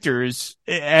actors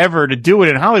ever to do it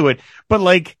in Hollywood, but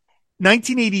like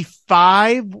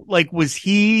 1985, like, was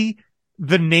he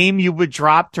the name you would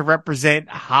drop to represent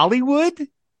Hollywood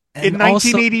in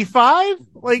 1985?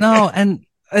 Like, no,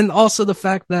 and also the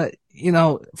fact that,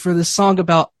 for this song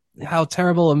about how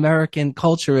terrible American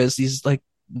culture is, he's like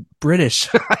British.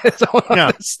 I don't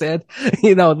understand,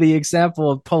 the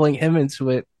example of pulling him into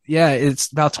it. Yeah,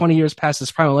 it's about 20 years past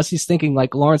his prime. Unless he's thinking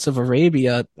like Lawrence of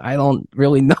Arabia, I don't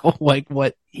really know like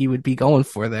what he would be going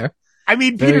for there. I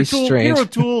mean, Peter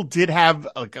O'Toole did have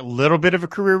like a little bit of a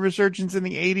career resurgence in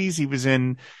the 80s. He was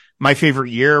in My Favorite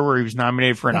Year, where he was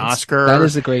nominated for an Oscar. That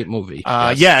is a great movie.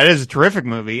 Yes. Yeah, it is a terrific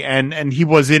movie. And he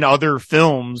was in other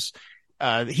films.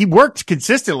 He worked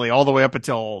consistently all the way up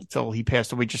until he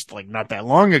passed away just like not that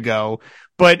long ago.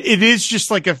 But it is just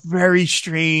like a very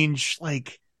strange,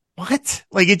 like, what?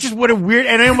 Like, it just, what a weird,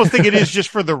 and I almost think it is just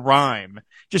for the rhyme,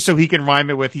 just so he can rhyme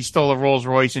it with, he stole a Rolls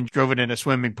Royce and drove it in a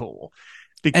swimming pool.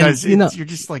 Because you're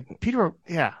just like, Peter,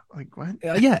 yeah, like, what?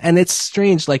 Yeah, and it's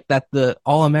strange, like, that the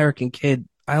all-American kid,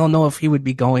 I don't know if he would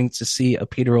be going to see a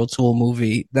Peter O'Toole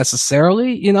movie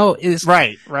necessarily,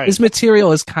 right. His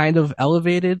material is kind of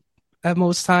elevated at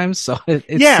most times, so it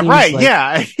yeah, seems right, like...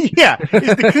 yeah.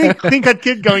 Is the clean cut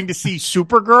kid going to see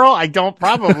Supergirl? I don't,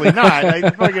 probably not.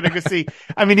 I'm probably going to go see,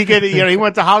 I mean, he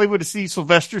went to Hollywood to see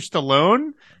Sylvester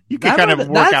Stallone. You could kind of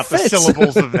work out fits. the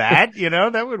syllables of that,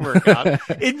 that would work out.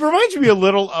 It reminds me a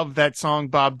little of that song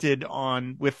Bob did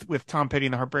with Tom Petty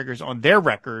and the Heartbreakers on their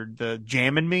record, the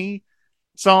Jammin' Me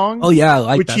song. Oh yeah, I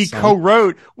like which that he song.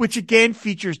 co-wrote, which again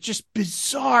features just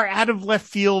bizarre, out of left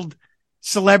field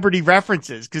celebrity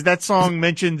references because that song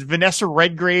mentions Vanessa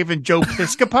Redgrave and Joe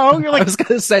Piscopo. You're like, I was going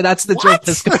to say that's the what?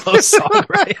 Joe Piscopo song,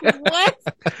 right?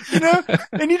 What?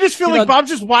 And you just feel like Bob's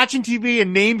just watching TV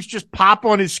and names just pop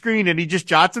on his screen and he just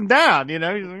jots them down. He's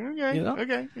like,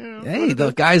 okay, okay. Hey,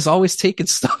 the guy's always taking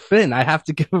stuff in. I have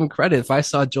to give him credit. If I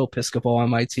saw Joe Piscopo on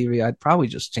my TV, I'd probably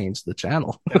just change the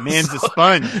channel. The man's a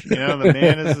sponge. The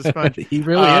man is a sponge. He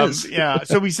really is. Yeah.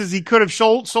 So he says he could have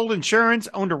sold insurance,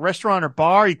 owned a restaurant or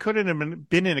bar. He couldn't have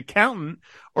been an accountant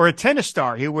or a tennis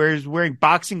star. He wearing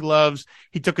boxing gloves.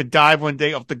 He took a dive one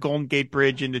day off the Golden Gate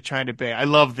Bridge into China Bay. I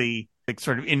love the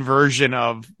sort of inversion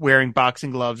of wearing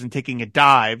boxing gloves and taking a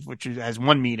dive, which has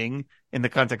one meaning in the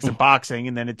context of boxing,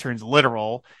 and then it turns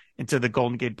literal into the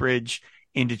Golden Gate Bridge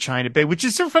into China Bay, which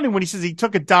is so funny when he says he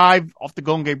took a dive off the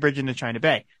Golden Gate Bridge into China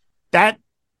Bay. That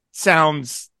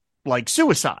sounds like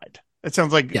suicide. That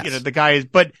sounds like, yes. The guy is,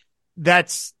 but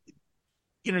that's,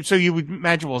 so you would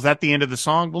imagine, well, is that the end of the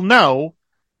song? Well, no,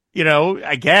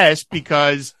 I guess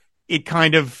because it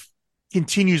kind of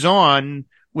continues on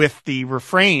with the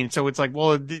refrain. So it's like,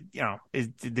 well, did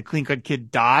the Clean Cut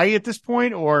Kid die at this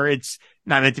point, or it's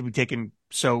not meant to be taken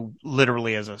so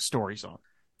literally as a story song?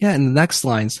 Yeah. And the next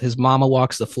lines, his mama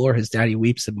walks the floor, his daddy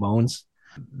weeps and moans.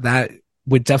 That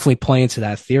would definitely play into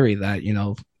that theory that,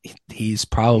 he's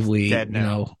probably, dead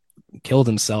now. Killed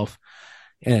himself.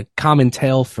 And a common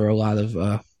tale for a lot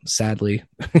of, sadly,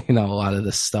 a lot of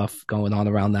this stuff going on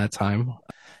around that time.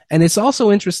 And it's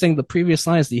also interesting, the previous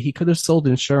lines that he could have sold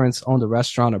insurance, owned a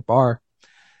restaurant or bar,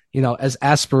 as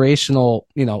aspirational,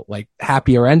 like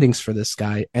happier endings for this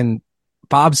guy. And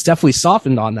Bob's definitely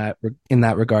softened on that in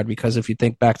that regard, because if you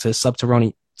think back to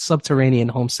Subterranean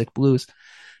Homesick Blues,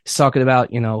 he's talking about,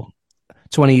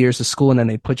 20 years of school and then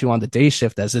they put you on the day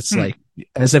shift as it's like,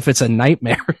 as if it's a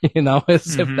nightmare,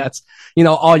 as if that's,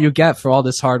 all you get for all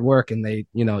this hard work, and they,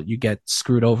 you get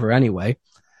screwed over anyway.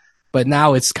 But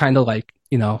now it's kind of like,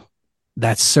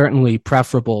 that's certainly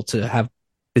preferable to have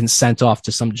been sent off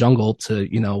to some jungle to,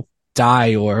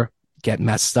 die or get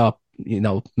messed up,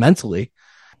 mentally.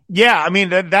 Yeah. I mean,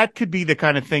 that could be the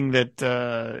kind of thing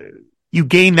that, you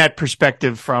gain that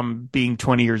perspective from being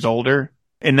 20 years older.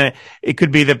 And it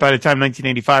could be that by the time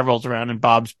 1985 rolls around and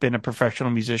Bob's been a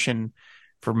professional musician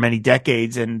for many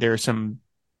decades, and there's some,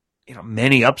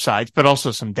 many upsides, but also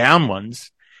some down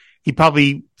ones, he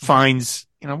probably finds,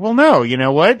 well, no, you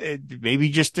know what? Maybe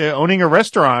just owning a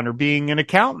restaurant or being an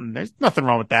accountant. There's nothing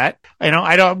wrong with that.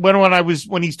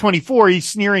 When he's 24, he's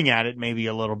sneering at it maybe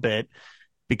a little bit,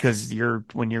 because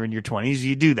when you're in your 20s,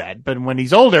 you do that. But when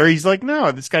he's older, he's like,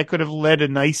 no, this guy could have led a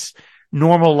nice,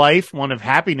 normal life, one of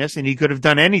happiness, and he could have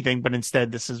done anything, but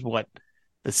instead this is what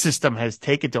the system has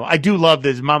taken to him. I do love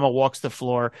this. Mama walks the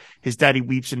floor, his daddy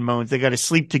weeps and moans. They got to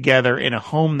sleep together in a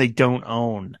home they don't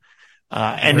own.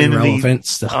 And then relevant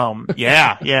stuff.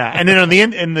 Yeah. And then on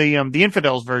the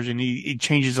Infidels version, he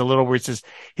changes a little where it says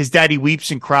his daddy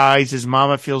weeps and cries, his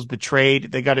mama feels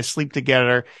betrayed. They got to sleep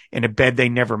together in a bed they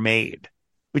never made,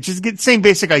 which is the same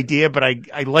basic idea, but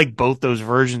I like both those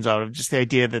versions of it. Just the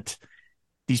idea that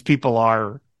these people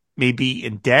are maybe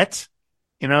in debt,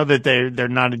 that they're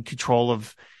not in control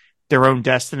of their own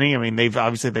destiny. I mean, they've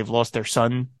lost their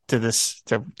son to this,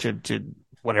 to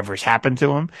whatever's happened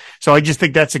to him. So I just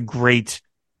think that's a great,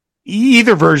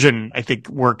 either version I think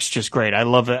works just great. I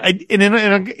love it.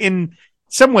 In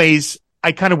some ways,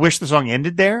 I kind of wish the song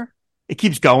ended there. It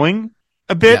keeps going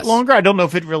a bit longer. I don't know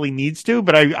if it really needs to,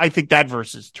 but I think that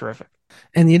verse is terrific.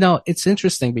 And, it's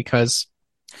interesting because,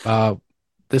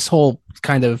 this whole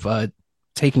kind of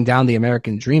taking down the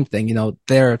American dream thing,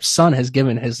 their son has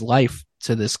given his life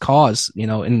to this cause,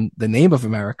 in the name of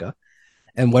America.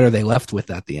 And what are they left with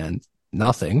at the end?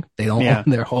 Nothing. They don't own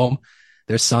their home.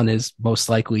 Their son is most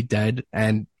likely dead.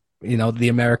 And, the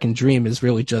American dream is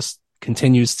really just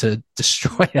continues to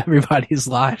destroy everybody's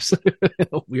lives.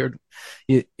 Weird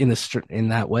in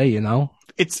that way,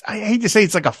 I hate to say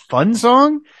it's like a fun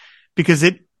song because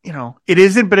it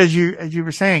isn't, but as you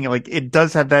were saying, like it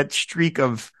does have that streak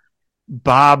of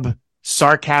Bob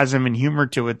sarcasm and humor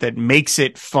to it that makes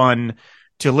it fun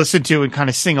to listen to and kind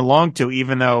of sing along to,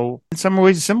 even though in some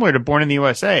ways it's similar to Born in the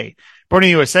USA. Born in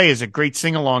the USA is a great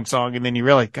sing-along song, and then you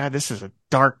realize, God, this is a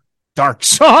dark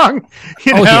song,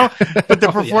 but the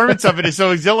performance of it is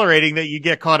so exhilarating that you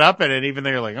get caught up in it, even though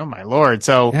you're like, oh my Lord.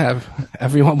 So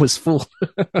everyone was fooled.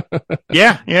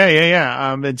 Yeah.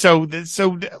 And so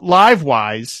live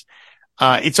wise,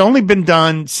 it's only been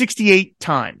done 68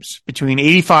 times between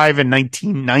 85 and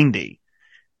 1990.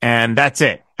 And that's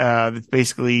it. It's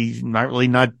basically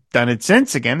not done it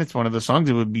since. Again, it's one of the songs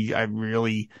that would be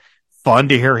really fun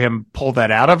to hear him pull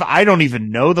that out of. I don't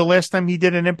even know the last time he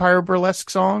did an Empire Burlesque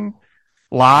song.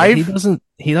 Live?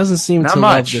 He doesn't seem Not to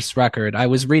much. love this record. I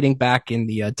was reading back in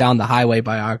the Down the Highway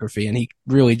biography, and he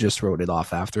really just wrote it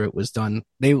off after it was done.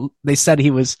 They said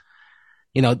he was,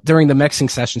 during the mixing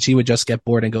sessions, he would just get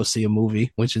bored and go see a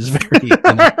movie, which is very,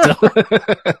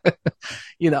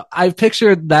 I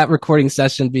pictured that recording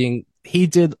session being,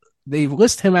 they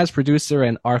list him as producer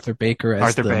and Arthur Baker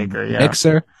as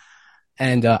mixer.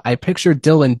 And I pictured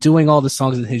Dylan doing all the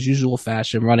songs in his usual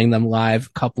fashion, running them live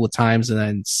a couple of times, and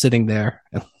then sitting there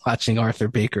and watching Arthur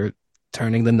Baker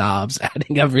turning the knobs,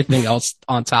 adding everything else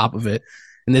on top of it.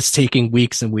 And this taking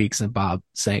weeks and weeks, and Bob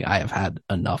saying, I have had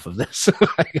enough of this.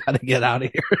 I got to get out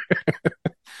of here.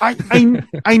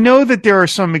 I know that there are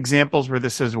some examples where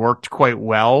this has worked quite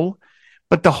well,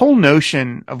 but the whole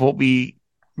notion of what we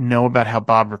know about how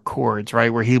Bob records,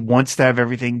 right, where he wants to have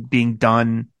everything being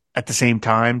done at the same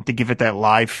time to give it that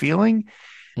live feeling.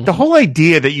 Mm-hmm. The whole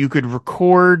idea that you could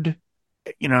record,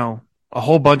 a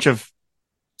whole bunch of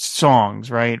songs,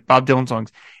 right? Bob Dylan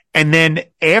songs. And then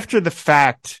after the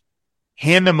fact,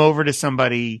 hand them over to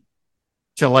somebody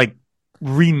to like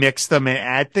remix them and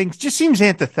add things just seems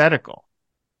antithetical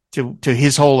to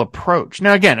his whole approach.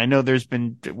 Now, again, I know there's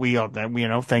been,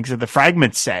 thanks to the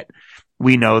Fragment set,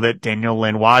 we know that Daniel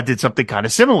Lanois did something kind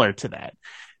of similar to that.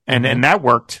 And that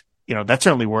worked. That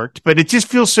certainly worked, but it just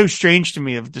feels so strange to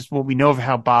me of just what we know of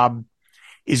how Bob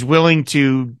is willing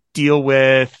to deal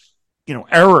with,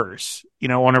 errors,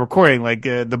 on a recording, like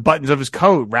the buttons of his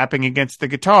coat rapping against the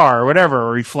guitar or whatever,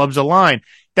 or he flubs a line.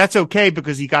 That's okay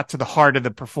because he got to the heart of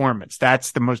the performance.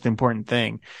 That's the most important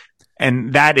thing.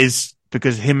 And that is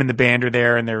because him and the band are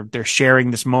there and they're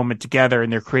sharing this moment together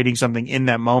and they're creating something in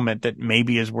that moment that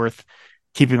maybe is worth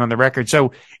keeping on the record.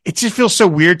 So it just feels so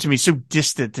weird to me, so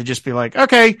distant to just be like,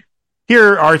 okay,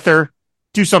 here, Arthur,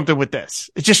 do something with this.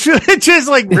 It's just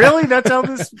like, really? That's how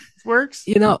this works?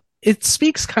 It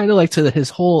speaks kind of like to his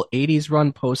whole 80s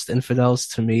run post Infidels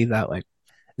to me that like,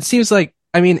 it seems like,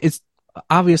 it's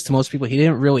obvious to most people he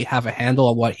didn't really have a handle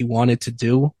on what he wanted to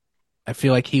do. I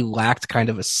feel like he lacked kind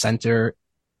of a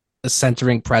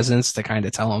centering presence to kind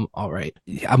of tell him, all right,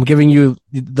 I'm giving you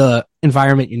the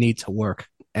environment you need to work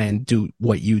and do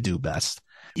what you do best.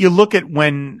 You look at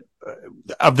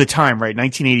of the time, right?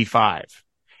 1985.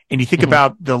 And you think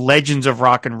about the legends of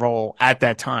rock and roll at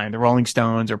that time, the Rolling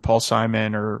Stones or Paul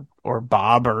Simon or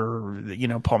Bob or,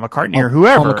 Paul McCartney or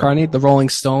whoever. Paul McCartney, the Rolling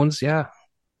Stones. Yeah.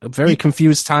 A very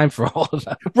confused time for all of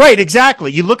them. Right.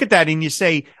 Exactly. You look at that and you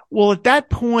say, well, at that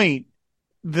point,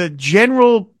 the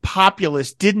general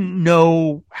populace didn't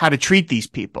know how to treat these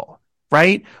people,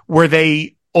 right? Were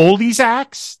they oldies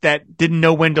acts that didn't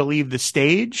know when to leave the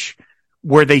stage?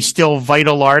 Were they still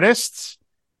vital artists?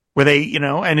 Were they,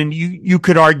 and then you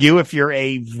could argue if you're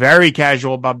a very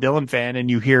casual Bob Dylan fan and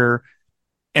you hear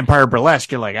Empire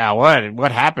Burlesque, you're like,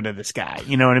 what happened to this guy?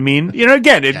 You know what I mean?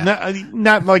 Again,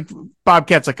 not like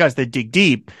Bobcats like us that dig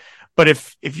deep, but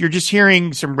if you're just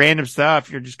hearing some random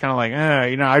stuff, you're just kind of like,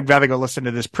 I'd rather go listen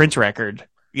to this Prince record,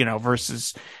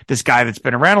 versus this guy that's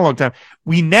been around a long time.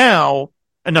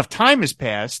 Enough time has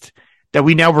passed that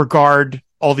we now regard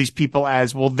all these people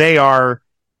as, well, they are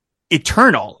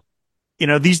eternal.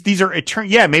 These are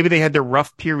eternal. Yeah, maybe they had their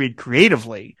rough period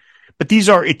creatively, but these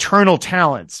are eternal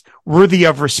talents worthy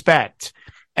of respect.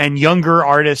 And younger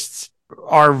artists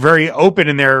are very open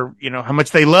in their, how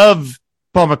much they love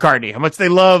Paul McCartney, how much they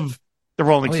love the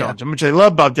Rolling Stones, how much they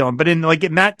love Bob Dylan. But in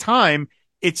that time,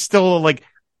 it's still like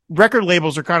record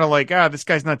labels are kind of like, this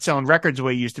guy's not selling records the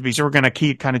way he used to be. So we're going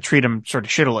to kind of treat him sort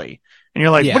of shittily. And you're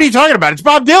like, what are you talking about? It's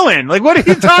Bob Dylan. Like, what are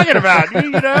you talking about?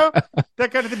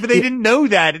 That kind of thing. But they didn't know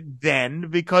that then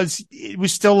because it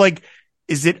was still like,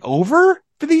 is it over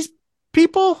for these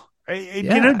people?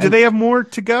 Do they have more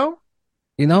to go?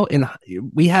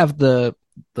 We have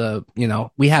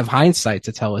we have hindsight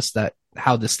to tell us that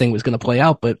how this thing was going to play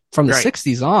out. But from the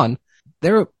 60s on,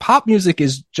 pop music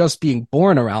is just being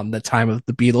born around the time of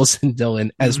the Beatles and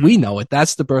Dylan as we know it.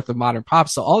 That's the birth of modern pop.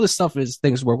 So all this stuff is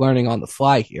things we're learning on the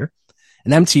fly here.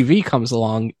 And MTV comes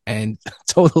along and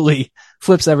totally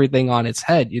flips everything on its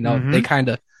head. They kind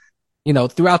of,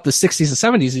 throughout the 60s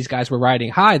and 70s, these guys were riding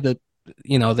high. They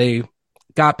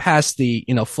got past the,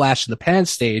 flash in the pan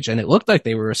stage and it looked like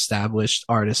they were established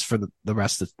artists for the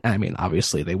rest of,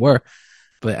 obviously they were,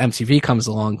 but MTV comes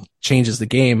along, changes the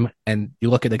game. And you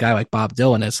look at a guy like Bob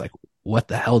Dylan, and it's like, what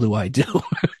the hell do I do?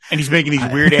 And he's making these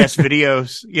weird ass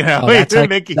videos,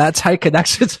 That's High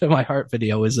Connection to My Heart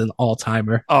video is an all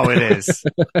timer. Oh, it is.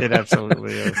 It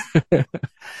absolutely is.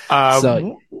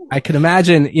 So I can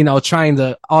imagine, trying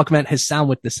to augment his sound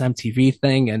with this MTV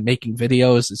thing and making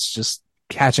videos. It's just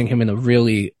catching him in a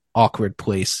really awkward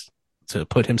place to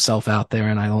put himself out there.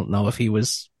 And I don't know if he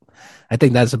was I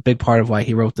think that's a big part of why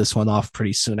he wrote this one off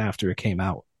pretty soon after it came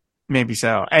out. Maybe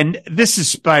so. And this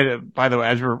is by the way,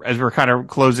 as we're kind of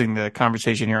closing the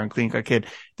conversation here on Clean Cut Kid,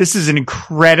 this is an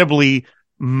incredibly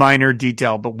minor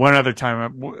detail, but one other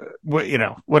time,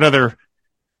 what other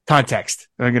context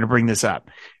I'm going to bring this up,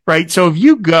 right? So if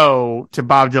you go to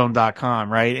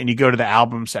bobdylan.com, right, and you go to the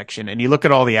album section and you look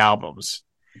at all the albums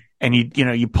and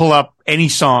you pull up any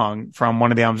song from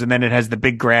one of the albums and then it has the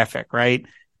big graphic, right?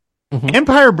 Mm-hmm.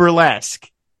 Empire Burlesque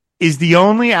is the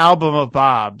only album of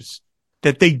Bob's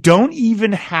that they don't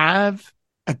even have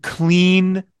a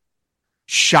clean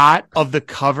shot of the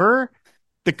cover.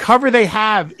 The cover they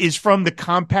have is from the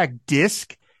compact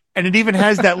disc, and it even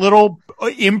has that little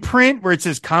imprint where it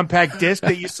says compact disc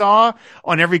that you saw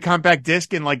on every compact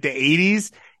disc in like the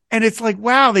 80s. And it's like,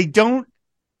 wow,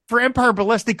 for Empire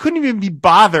Burlesque, they couldn't even be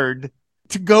bothered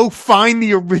to go find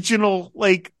the original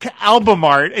like album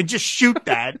art and just shoot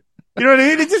that. You know what I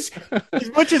mean? It just,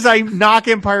 as much as I knock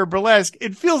Empire Burlesque,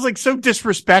 it feels like so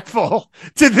disrespectful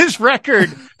to this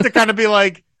record to kind of be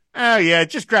like, oh yeah,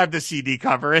 just grab the CD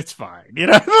cover. It's fine. You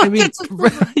know, I mean,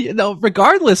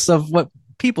 regardless of what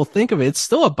people think of it, it's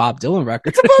still a Bob Dylan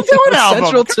record. It's a Bob Dylan album.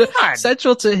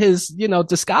 Central to his,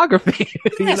 discography.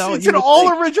 Yes, it's an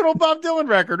all original Bob Dylan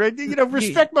record. Right?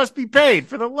 Respect must be paid,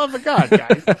 for the love of God,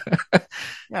 guys.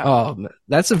 Yeah. Oh,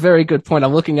 that's a very good point.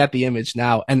 I'm looking at the image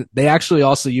now, and they actually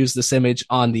also use this image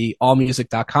on the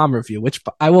allmusic.com review, which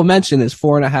I will mention is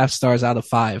 4.5 stars out of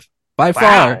 5. By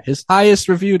far, his highest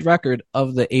reviewed record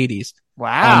of the 80s.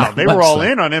 Wow, they were all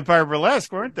in on Empire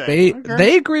Burlesque, weren't they?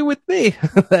 They agree with me.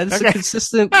 That's a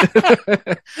consistent.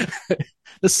 The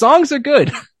songs are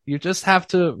good. You just have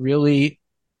to really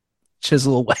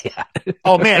chisel away at it.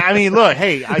 Oh man, I mean, look,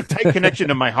 hey, Tight Connection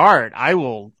to My Heart. I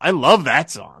love that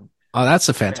song. Oh, that's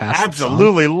a fantastic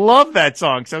Absolutely song. Love that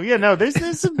song. So yeah, no,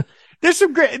 there's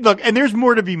some great look, and there's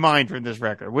more to be mined from this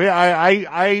record.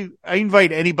 I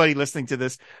invite anybody listening to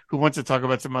this who wants to talk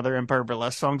about some other Empire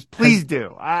Burlesque songs, please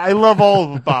do. I love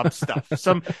all of Bob's stuff.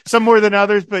 Some more than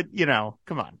others, but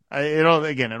come on. It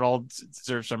all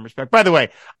deserves some respect. By the way,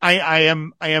 I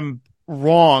am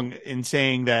wrong in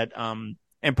saying that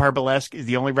Empire Burlesque is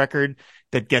the only record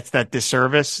that gets that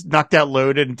disservice. Knocked Out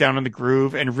Loaded and Down in the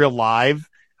Groove and Real Live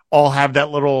all have that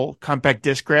little compact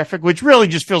disc graphic, which really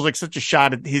just feels like such a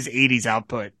shot at his 80s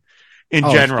output in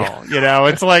general. Yeah.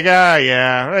 It's like,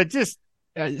 just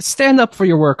stand up for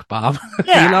your work, Bob.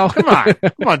 Yeah, come on,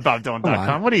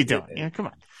 BobDylan.com. What are you doing? Yeah, come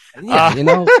on.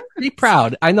 Yeah, be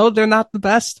proud. I know they're not the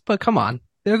best, but come on,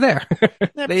 they're there.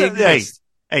 They exist.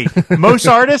 Hey, most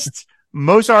artists,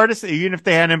 even if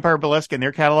they had Empire Burlesque in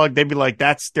their catalog, they'd be like,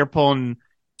 they're pulling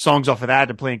songs off of that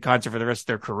to play in concert for the rest of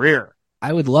their career.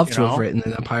 I would love to have written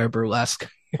an Empire Burlesque.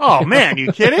 Oh man,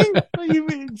 you kidding?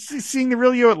 You seeing the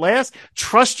real you at last?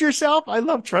 Trust Yourself. I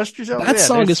love Trust Yourself. That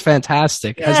song is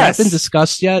fantastic. Yes. Has that been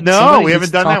discussed yet? No, we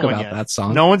haven't done that one yet. That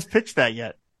song. No one's pitched that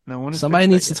yet. Somebody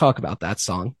needs to talk about that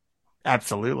song.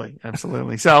 Absolutely.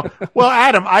 So, well,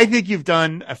 Adam, I think you've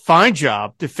done a fine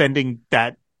job defending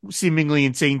that seemingly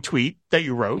insane tweet that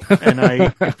you wrote, and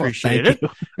I appreciate it.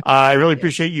 I really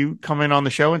appreciate you coming on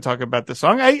the show and talking about the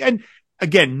song. And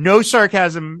again, no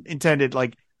sarcasm intended.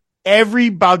 Like, every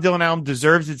Bob Dylan album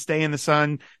deserves its day in the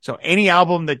sun. So any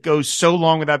album that goes so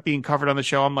long without being covered on the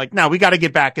show, I'm like, no, we got to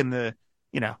get back in the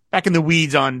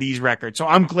weeds on these records. So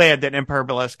I'm glad that Empire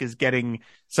Burlesque is getting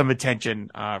some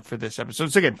attention for this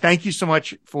episode. So again, thank you so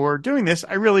much for doing this.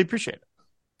 I really appreciate it.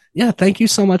 Yeah, thank you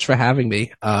so much for having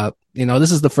me.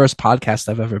 This is the first podcast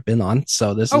I've ever been on,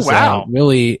 so this is a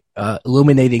really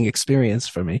illuminating experience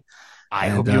for me. I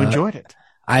hope you enjoyed it.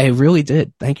 I really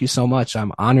did. Thank you so much.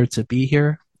 I'm honored to be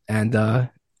here. And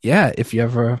if you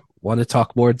ever want to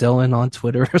talk more Dylan on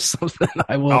Twitter or something,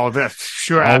 I will. Oh, that's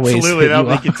sure. Absolutely.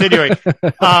 That'll be continuing.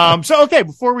 Okay,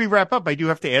 before we wrap up, I do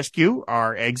have to ask you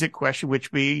our exit question,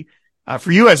 which we,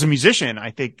 for you as a musician,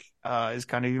 I think, is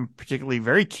kind of particularly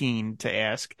very keen to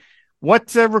ask.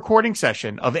 What recording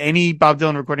session of any Bob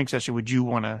Dylan recording session would you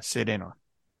want to sit in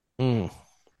on?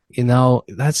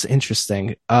 That's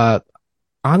interesting.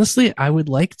 Honestly, I would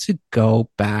like to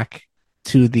go back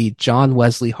to the John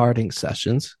Wesley Harding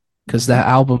sessions, because that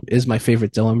album is my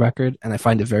favorite Dylan record, and I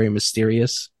find it very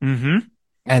mysterious. Mm-hmm.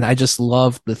 And I just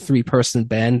love the 3-person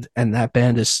band, and that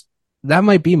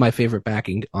might be my favorite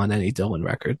backing on any Dylan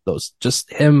record.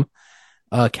 Just him,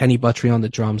 Kenny Buttrey on the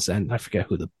drums, and I forget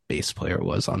who the bass player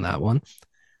was on that one.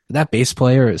 That bass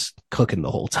player is cooking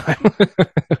the whole time.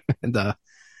 And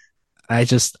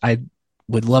I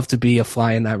would love to be a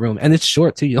fly in that room. And it's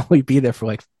short too. You'll only be there for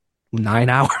like 9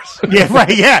 hours. Yeah,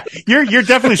 right. Yeah. You're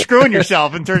definitely screwing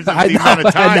yourself in terms of the amount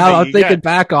of time. Now I'm thinking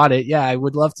back on it. Yeah, I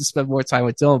would love to spend more time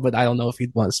with Dylan, but I don't know if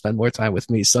he'd want to spend more time with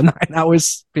me. So 9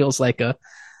 hours feels like a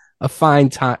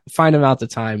fine amount of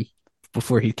time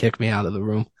before he'd kick me out of the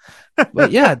room.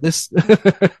 But yeah, this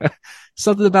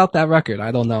something about that record.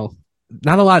 I don't know.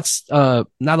 Not a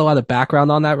lot of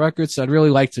background on that record. So I'd really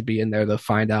like to be in there to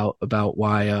find out about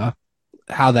why,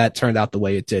 how that turned out the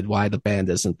way it did, why the band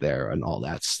isn't there and all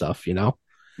that stuff, you know?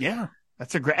 Yeah.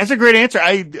 That's a great answer.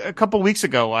 A couple weeks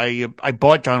ago, I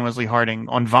bought John Wesley Harding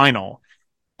on vinyl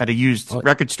at a used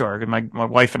record store. And my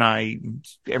wife and I,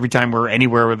 every time we're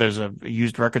anywhere where there's a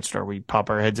used record store, we pop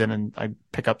our heads in and I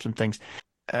pick up some things.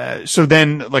 So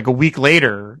then like a week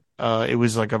later, it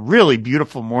was like a really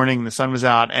beautiful morning. The sun was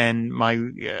out and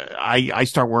I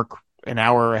start work an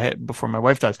hour ahead before my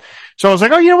wife does. So I was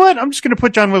like, oh, you know what? I'm just going to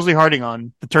put John Wesley Harding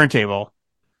on the turntable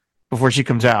before she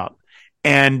comes out.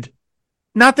 And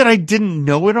not that I didn't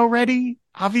know it already.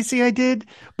 Obviously I did,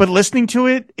 but listening to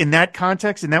it in that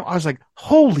context and that I was like,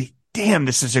 holy damn,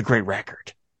 this is a great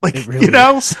record. Like, really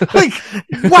like,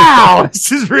 wow,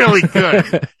 this is really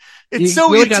good. It's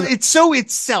so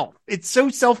itself. It's so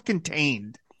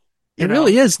self-contained. It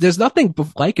really is. There's nothing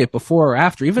like it before or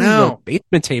after. Even the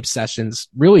Basement Tape sessions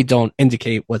really don't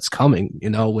indicate what's coming,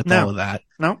 you know, with all of that.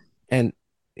 No. And,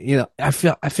 you know, I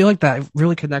feel like that I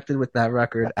really connected with that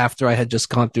record after I had just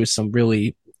gone through some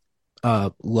really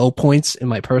low points in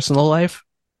my personal life.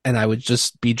 And I would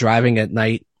just be driving at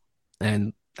night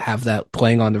and have that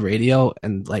playing on the radio.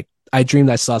 And like, I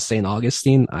dreamed I saw St.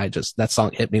 Augustine. That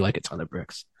song hit me like a ton of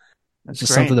bricks. That's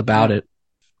just great. Something about it.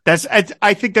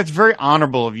 I think that's very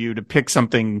honorable of you to pick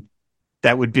something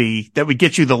that would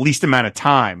get you the least amount of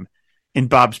time in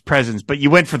Bob's presence, but you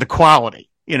went for the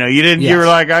quality. You know, you didn't, you were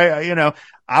like,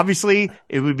 obviously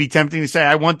it would be tempting to say,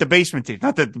 I want the Basement Tapes.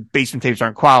 Not that the Basement Tapes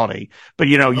aren't quality, but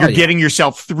you know, you're getting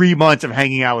yourself 3 months of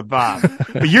hanging out with Bob,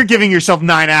 but you're giving yourself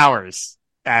 9 hours,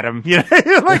 Adam. You know,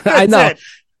 like, I know. It.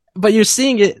 But you're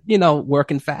seeing it, you know,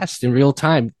 working fast in real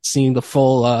time, seeing the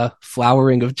full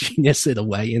flowering of genius in a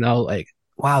way, you know, like,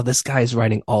 wow, this guy is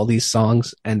writing all these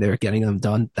songs and they're getting them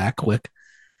done that quick.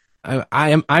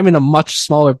 I'm in a much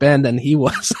smaller band than he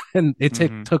was, and it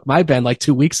took my band like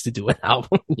 2 weeks to do an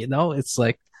album. You know, it's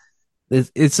like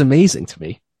it's amazing to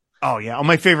me. Oh yeah,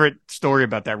 my favorite story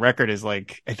about that record is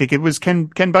like I think it was Ken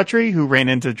Buttrey who ran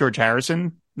into George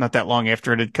Harrison not that long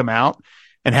after it had come out,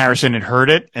 and Harrison had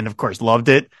heard it and of course loved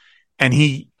it. And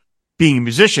he, being a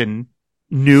musician,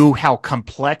 knew how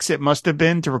complex it must have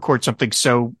been to record something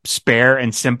so spare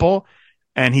and simple.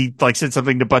 And he like said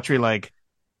something to Buttrey like,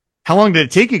 how long did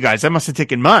it take you guys? That must have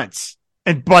taken months.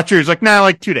 And Buttrey was like, nah,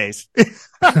 like 2 days. And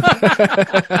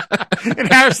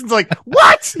Harrison's like,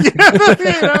 what? You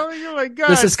know, you're like, God,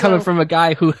 this is coming from a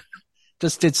guy who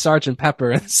just did Sgt.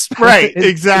 Pepper and right,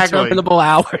 exactly. Interminable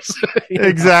hours.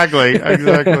 Exactly.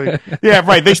 Yeah,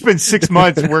 right. They spent 6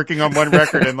 months working on one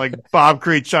record, and like Bob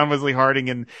creates John Wesley Harding,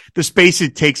 and the space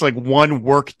it takes like one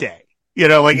work day. You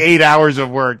know, like 8 hours of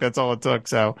work. That's all it took.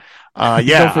 So,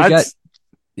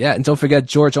 and don't forget,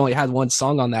 George only had one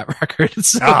song on that record,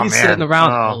 so he's sitting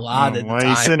around a lot of time.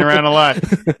 He's sitting around a lot.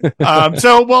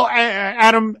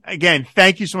 Adam, again,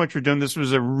 thank you so much for doing this. This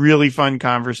was a really fun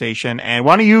conversation. And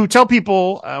why don't you tell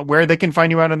people where they can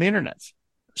find you out on the internet?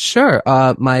 Sure.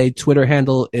 My Twitter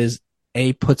handle is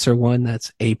aputzer1.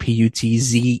 That's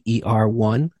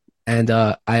APUTZER1. And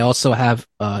I also have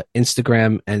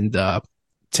Instagram and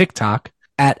TikTok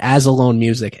at Asalone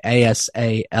Music,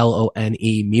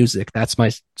 ASALONE Music. That's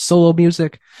my solo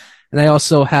music. And I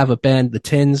also have a band, The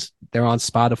Tins. They're on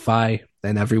Spotify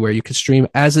and everywhere you can stream,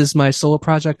 as is my solo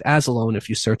project, Asalone. If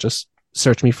you search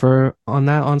me on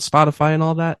Spotify and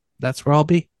all that, that's where I'll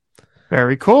be.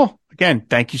 Very cool. Again,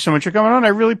 thank you so much for coming on. I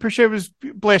really appreciate it. It was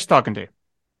a blast talking to you.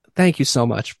 Thank you so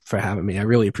much for having me. I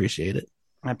really appreciate it.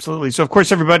 Absolutely. So, of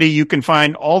course, everybody, you can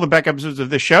find all the back episodes of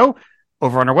this show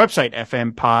over on our website,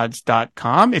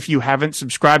 fmpods.com. If you haven't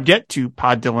subscribed yet to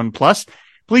Pod Dylan Plus,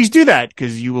 please do that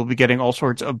because you will be getting all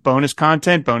sorts of bonus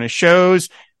content, bonus shows.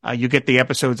 You get the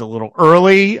episodes a little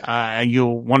early.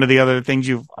 One of the other things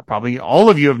probably all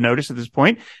of you have noticed at this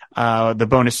point, the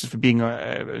bonus for being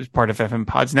as part of FM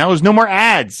Pods now is no more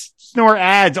ads. There's no more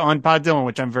ads on Pod Dylan,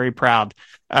 which I'm very proud.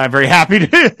 Very happy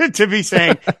to be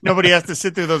saying nobody has to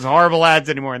sit through those horrible ads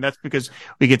anymore. And that's because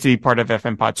we get to be part of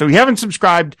FM Pod. So if you haven't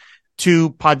subscribed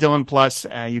to Pod Dylan Plus,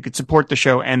 you could support the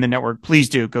show and the network. Please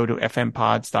do go to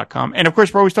fmpods.com. And of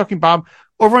course, we're always talking Bob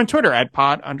over on Twitter at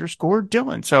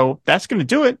pod_Dylan. So that's going to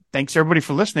do it. Thanks everybody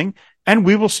for listening, and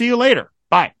we will see you later.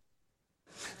 Bye.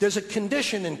 There's a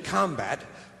condition in combat,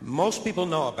 most people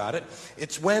know about it.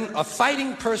 It's when a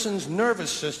fighting person's nervous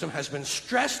system has been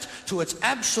stressed to its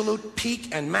absolute peak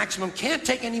and maximum, can't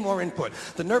take any more input.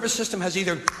 The nervous system has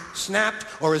either snapped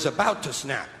or is about to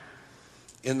snap.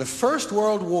 In the First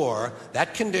World War,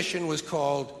 that condition was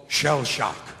called shell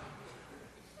shock.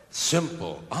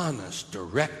 Simple, honest,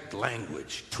 direct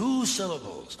language. 2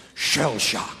 syllables. Shell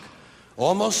shock.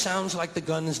 Almost sounds like the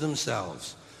guns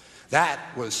themselves. That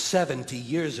was 70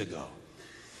 years ago.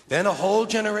 Then a whole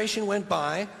generation went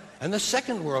by, and the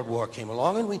Second World War came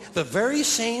along, and the very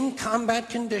same combat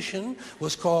condition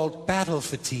was called battle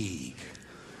fatigue.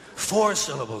 4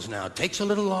 syllables now. Takes a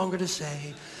little longer to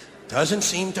say. Doesn't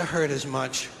seem to hurt as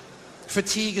much.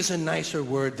 Fatigue is a nicer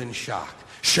word than shock.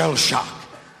 Shell shock.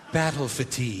 Battle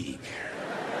fatigue.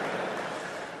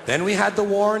 Then we had the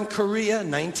war in Korea,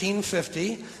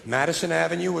 1950. Madison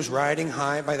Avenue was riding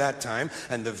high by that time,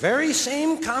 and the very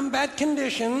same combat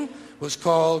condition was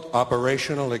called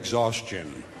operational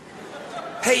exhaustion.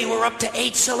 Hey, we're up to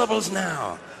 8 syllables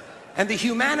now. And the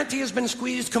humanity has been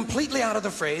squeezed completely out of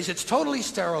the phrase. It's totally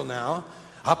sterile now.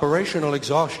 Operational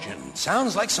exhaustion.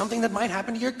 Sounds like something that might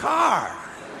happen to your car.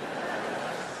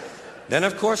 Then,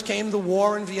 of course, came the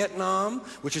war in Vietnam,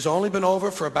 which has only been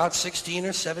over for about 16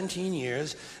 or 17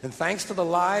 years. And thanks to the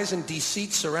lies and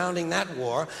deceit surrounding that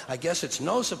war, I guess it's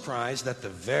no surprise that the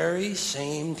very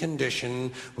same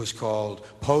condition was called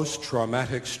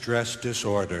post-traumatic stress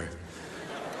disorder.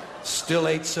 Still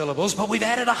 8 syllables, but we've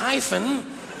added a hyphen.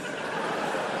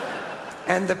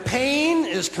 And the pain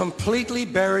is completely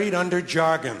buried under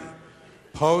jargon.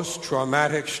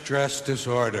 Post-traumatic stress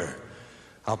disorder.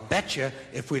 I'll bet you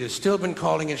if we'd have still been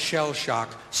calling it shell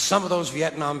shock, some of those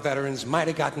Vietnam veterans might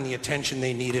have gotten the attention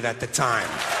they needed at the time.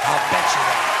 I'll bet you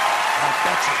that. I'll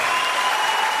bet you that.